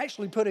what we're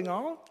actually putting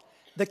on?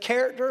 The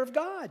character of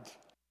God.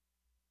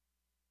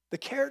 The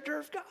character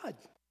of God.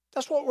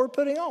 That's what we're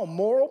putting on.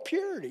 Moral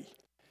purity.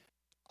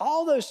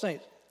 All those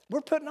things.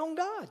 We're putting on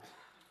God.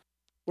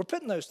 We're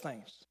putting those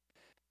things.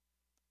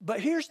 But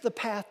here's the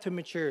path to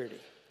maturity.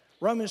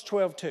 Romans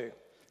 12:2.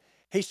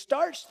 He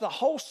starts the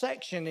whole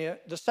section,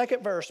 the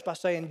second verse, by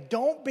saying,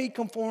 don't be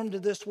conformed to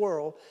this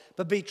world,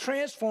 but be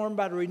transformed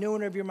by the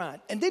renewing of your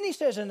mind. And then he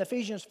says in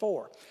Ephesians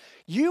 4,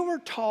 you were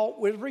taught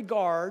with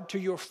regard to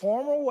your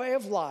former way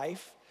of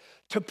life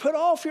to put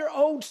off your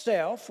old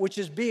self, which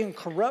is being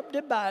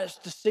corrupted by its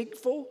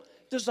deceitful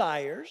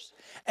desires,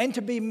 and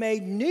to be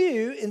made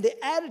new in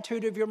the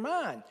attitude of your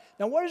mind.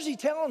 Now, what is he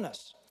telling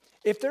us?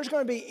 If there's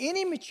going to be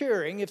any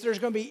maturing, if there's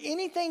going to be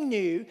anything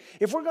new,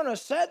 if we're going to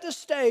set the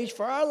stage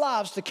for our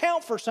lives to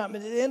count for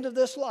something at the end of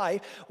this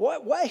life,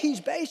 what he's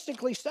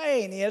basically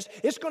saying is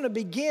it's going to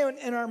begin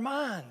in our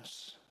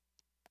minds.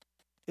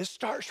 It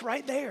starts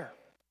right there.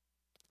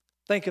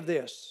 Think of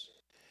this.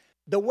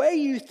 The way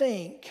you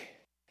think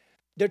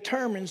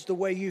determines the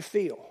way you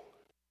feel.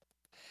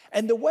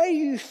 And the way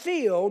you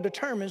feel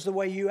determines the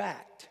way you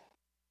act.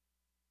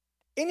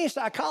 Any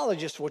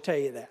psychologist will tell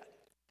you that.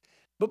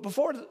 But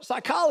before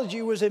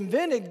psychology was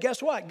invented,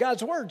 guess what?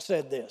 God's word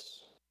said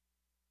this.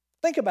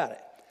 Think about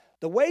it.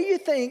 The way you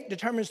think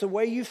determines the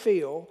way you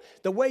feel.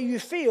 The way you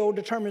feel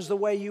determines the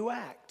way you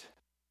act.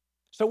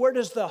 So where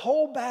does the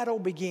whole battle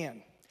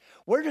begin?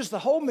 Where does the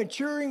whole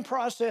maturing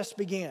process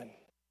begin?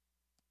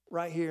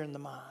 right here in the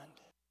mind.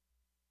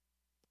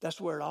 That's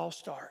where it all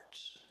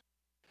starts.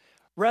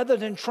 Rather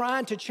than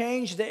trying to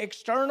change the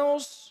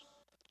externals,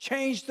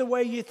 change the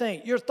way you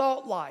think, your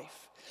thought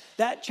life.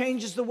 That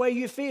changes the way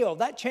you feel.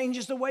 That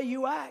changes the way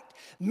you act.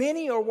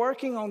 Many are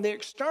working on the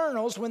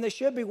externals when they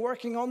should be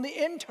working on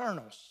the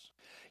internals.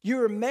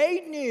 You are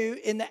made new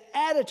in the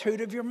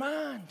attitude of your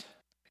mind.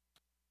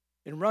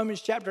 In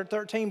Romans chapter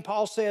 13,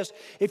 Paul says,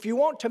 if you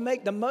want to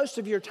make the most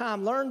of your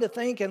time, learn to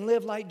think and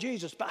live like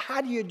Jesus. But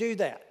how do you do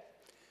that?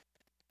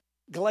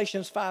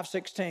 Galatians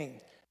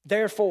 5:16,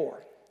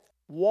 therefore,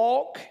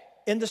 walk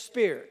in the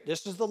Spirit.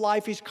 This is the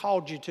life he's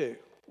called you to.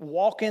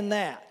 Walk in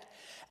that.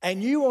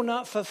 And you will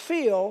not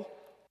fulfill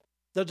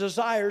the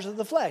desires of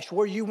the flesh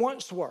where you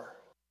once were.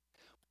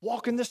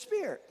 Walk in the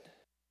Spirit.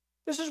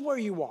 This is where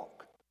you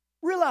walk.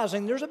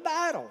 Realizing there's a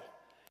battle.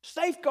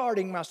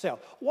 Safeguarding myself.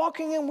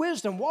 Walking in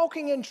wisdom.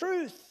 Walking in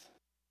truth.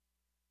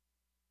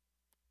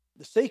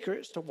 The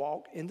secret is to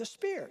walk in the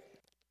Spirit.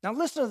 Now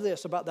listen to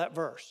this about that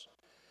verse.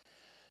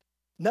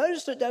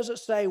 Notice it doesn't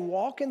say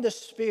walk in the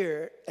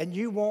Spirit and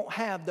you won't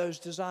have those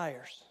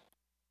desires.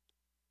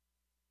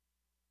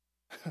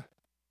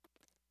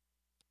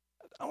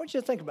 I want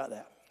you to think about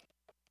that.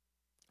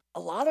 A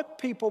lot of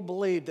people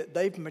believe that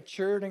they've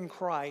matured in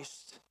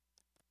Christ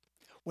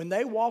when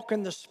they walk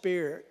in the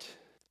Spirit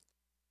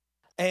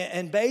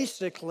and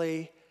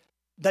basically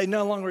they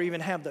no longer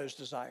even have those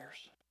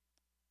desires.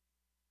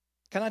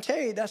 Can I tell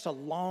you that's a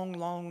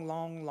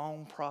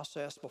long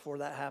process before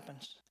that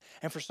happens?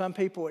 And for some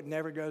people, it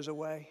never goes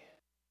away.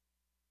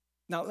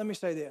 Now, let me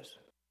say this.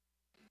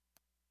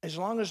 As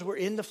long as we're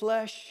in the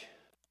flesh,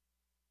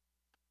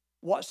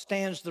 what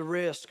stands the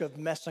risk of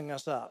messing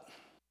us up?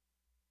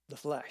 The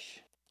flesh.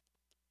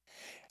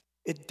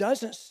 It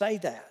doesn't say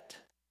that.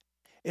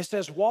 It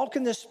says walk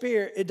in the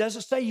Spirit. It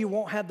doesn't say you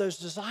won't have those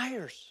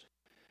desires.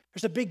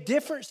 There's a big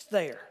difference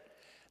there.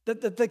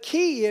 The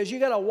key is you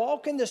got to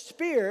walk in the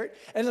Spirit,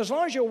 and as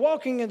long as you're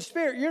walking in the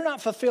Spirit, you're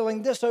not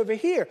fulfilling this over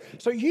here.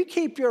 So you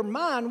keep your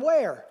mind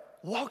where?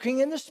 Walking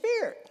in the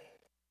Spirit.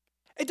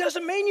 It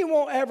doesn't mean you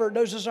won't ever,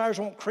 those desires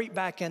won't creep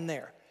back in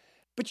there.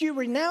 But you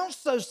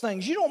renounce those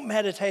things. You don't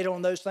meditate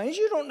on those things.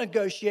 You don't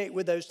negotiate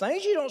with those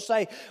things. You don't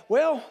say,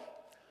 well,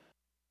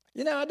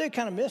 I do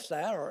kind of miss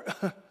that. Or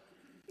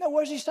no,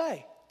 what does he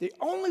say? The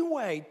only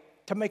way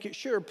to make it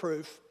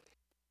sure-proof,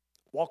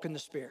 walk in the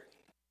Spirit.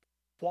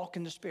 Walk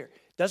in the Spirit.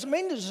 Doesn't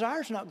mean the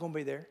desire's not going to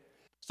be there.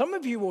 Some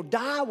of you will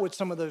die with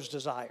some of those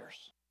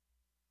desires.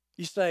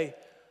 You say,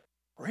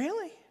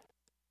 really?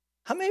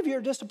 How many of you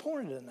are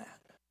disappointed in that?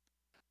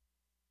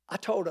 I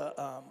told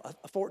a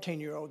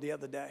 14-year-old the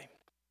other day,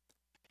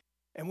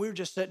 and we were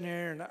just sitting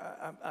there, and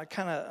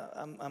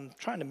I'm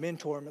trying to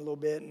mentor him a little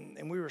bit,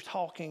 and we were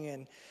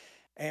talking,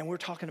 and we were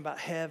talking about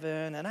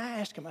heaven, and I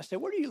asked him, I said,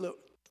 what do you look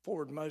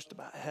forward most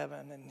about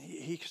heaven? And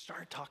he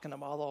started talking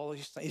about all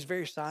these things. He's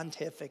very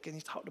scientific, and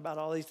he talked about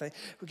all these things.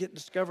 We get to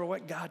discover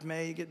what God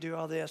made, get to do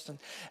all this.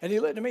 And he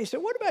looked at me, he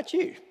said, what about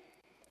you?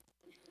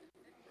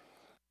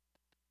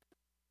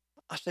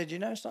 I said, you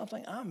know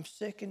something? I'm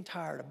sick and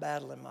tired of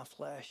battling my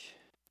flesh.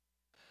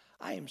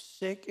 I am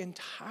sick and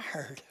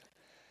tired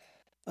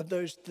of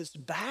this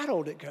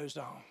battle that goes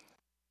on.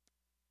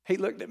 He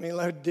looked at me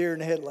like deer in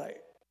the headlight.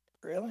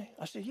 Really?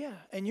 I said, yeah,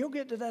 and you'll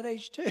get to that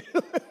age too.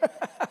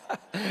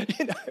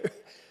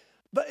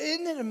 But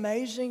isn't it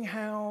amazing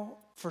how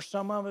for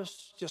some of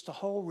us just the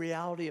whole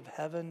reality of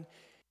heaven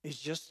is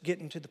just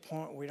getting to the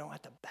point where we don't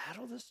have to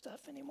battle this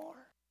stuff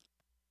anymore?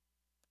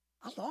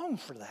 I long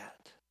for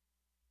that.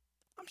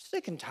 I'm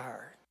sick and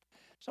tired.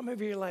 Some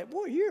of you are like,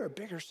 boy, you're a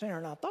bigger sinner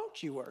than I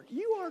thought you were.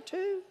 You are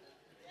too.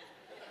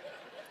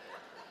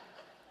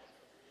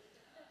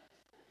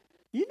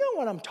 You know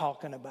what I'm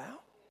talking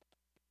about.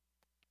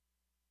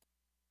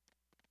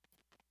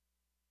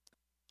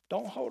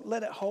 Don't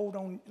let it hold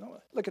on.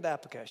 Look at the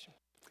application.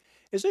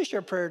 Is this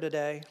your prayer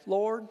today?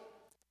 Lord,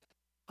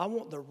 I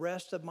want the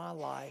rest of my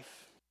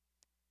life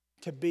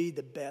to be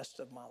the best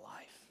of my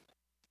life.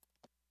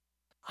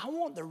 I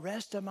want the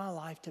rest of my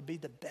life to be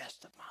the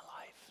best of my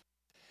life.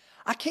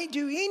 I can't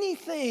do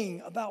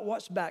anything about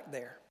what's back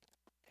there.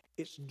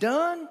 It's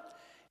done.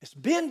 It's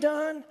been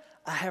done.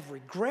 I have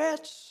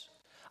regrets.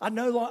 I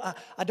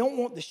don't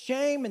want the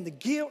shame and the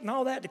guilt and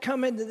all that to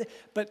come into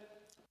but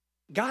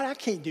God, I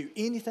can't do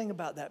anything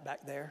about that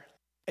back there.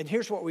 And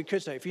here's what we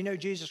could say. If you know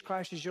Jesus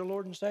Christ is your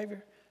Lord and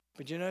Savior,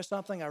 but you know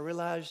something? I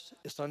realize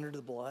it's under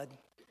the blood.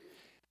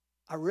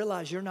 I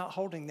realize you're not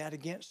holding that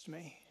against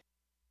me.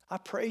 I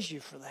praise you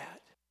for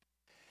that.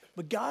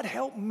 But God,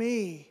 help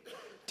me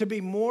to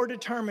be more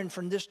determined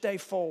from this day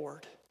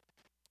forward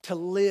to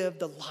live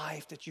the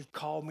life that you've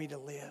called me to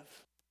live.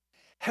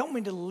 Help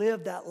me to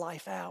live that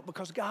life out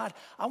because, God,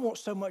 I want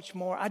so much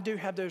more. I do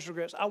have those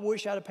regrets. I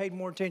wish I'd have paid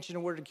more attention to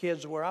where the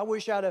kids were. I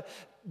wish I'd have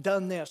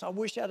done this. I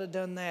wish I'd have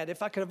done that.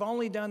 If I could have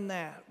only done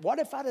that. What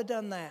if I'd have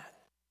done that?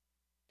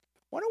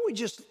 Why don't we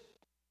just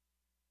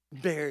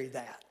bury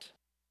that?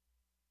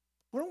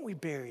 Why don't we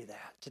bury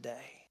that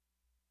today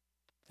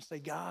and say,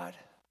 God,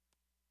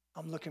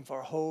 I'm looking for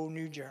a whole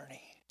new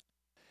journey.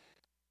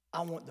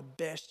 I want the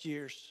best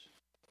years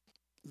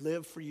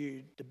live for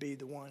you to be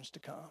the ones to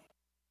come.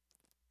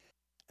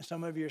 And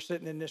some of you are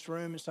sitting in this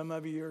room, and some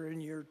of you are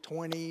in your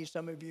 20s,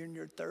 some of you are in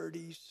your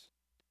 30s.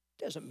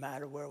 It doesn't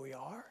matter where we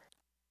are.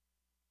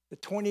 The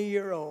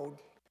 20-year-old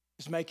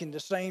is making the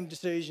same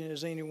decision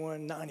as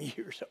anyone 90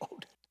 years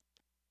old.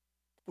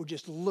 We're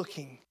just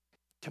looking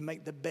to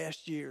make the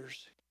best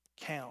years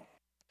count.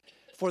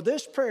 For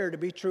this prayer to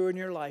be true in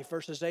your life,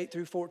 verses 8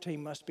 through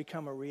 14 must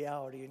become a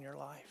reality in your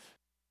life.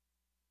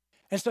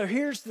 And so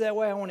here's the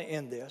way I want to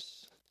end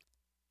this.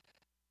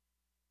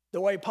 The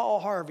way Paul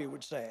Harvey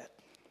would say it.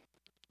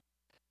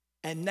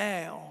 And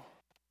now,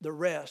 the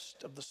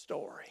rest of the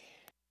story.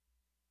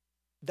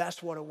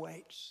 That's what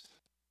awaits.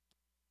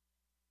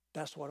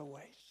 That's what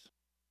awaits.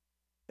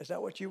 Is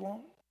that what you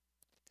want?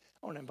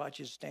 I want to invite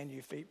you to stand to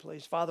your feet,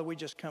 please. Father, we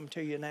just come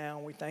to you now,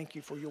 and we thank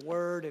you for your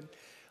word, and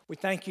we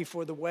thank you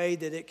for the way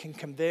that it can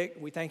convict.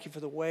 We thank you for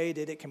the way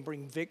that it can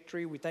bring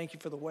victory. We thank you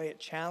for the way it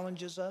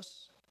challenges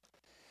us.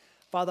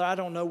 Father, I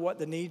don't know what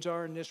the needs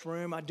are in this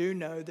room. I do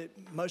know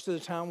that most of the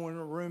time when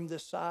we're in a room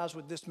this size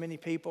with this many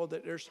people,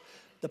 that there's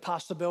the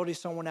possibility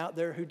someone out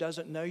there who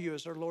doesn't know you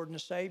as their Lord and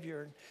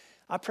Savior. And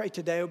I pray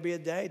today will be a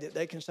day that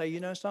they can say, you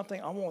know something,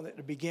 I want it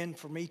to begin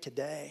for me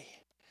today.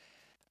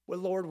 Well,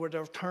 Lord, where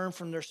they'll turn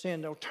from their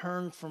sin, they'll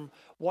turn from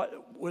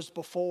what was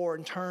before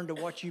and turn to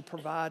what you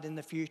provide in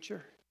the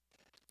future.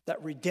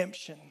 That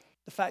redemption,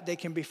 the fact they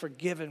can be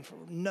forgiven for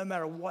no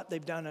matter what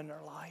they've done in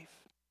their life.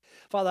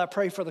 Father, I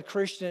pray for the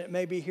Christian that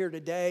may be here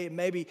today, and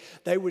maybe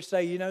they would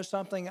say, you know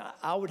something,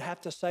 I would have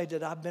to say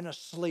that I've been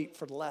asleep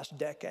for the last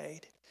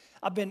decade.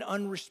 I've been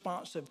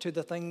unresponsive to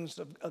the things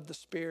of the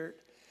Spirit.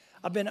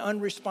 I've been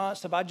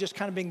unresponsive. I've just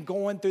kind of been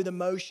going through the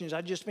motions.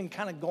 I've just been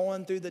kind of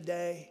going through the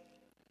day.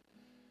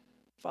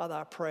 Father,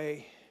 I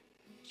pray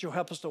that you'll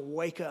help us to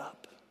wake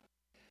up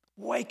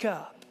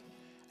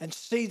and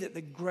see that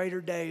the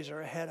greater days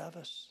are ahead of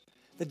us.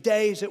 The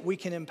days that we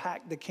can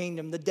impact the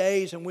kingdom, the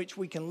days in which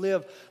we can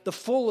live the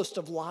fullest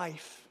of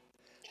life.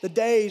 The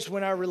days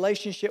when our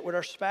relationship with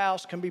our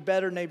spouse can be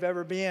better than they've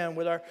ever been.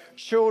 With our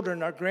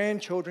children, our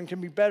grandchildren can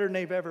be better than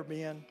they've ever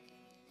been.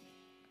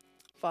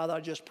 Father,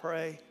 I just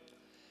pray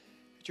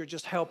that you'll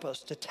just help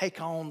us to take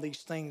on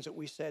these things that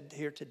we said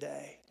here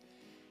today,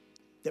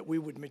 that we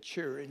would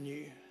mature in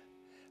you.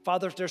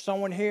 Father, if there's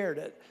someone here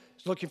that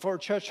is looking for a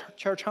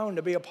church home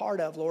to be a part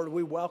of, Lord,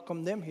 we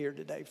welcome them here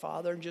today,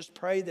 Father, and just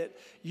pray that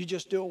you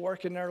just do a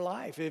work in their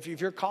life. If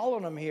you're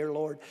calling them here,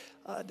 Lord,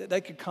 that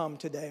they could come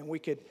today and we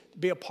could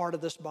be a part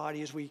of this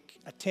body as we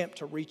attempt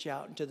to reach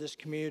out into this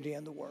community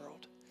and the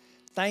world.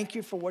 Thank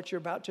you for what you're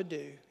about to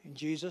do. In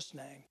Jesus'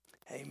 name,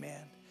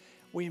 amen.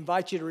 We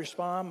invite you to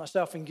respond.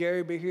 Myself and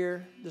Gary will be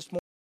here this morning.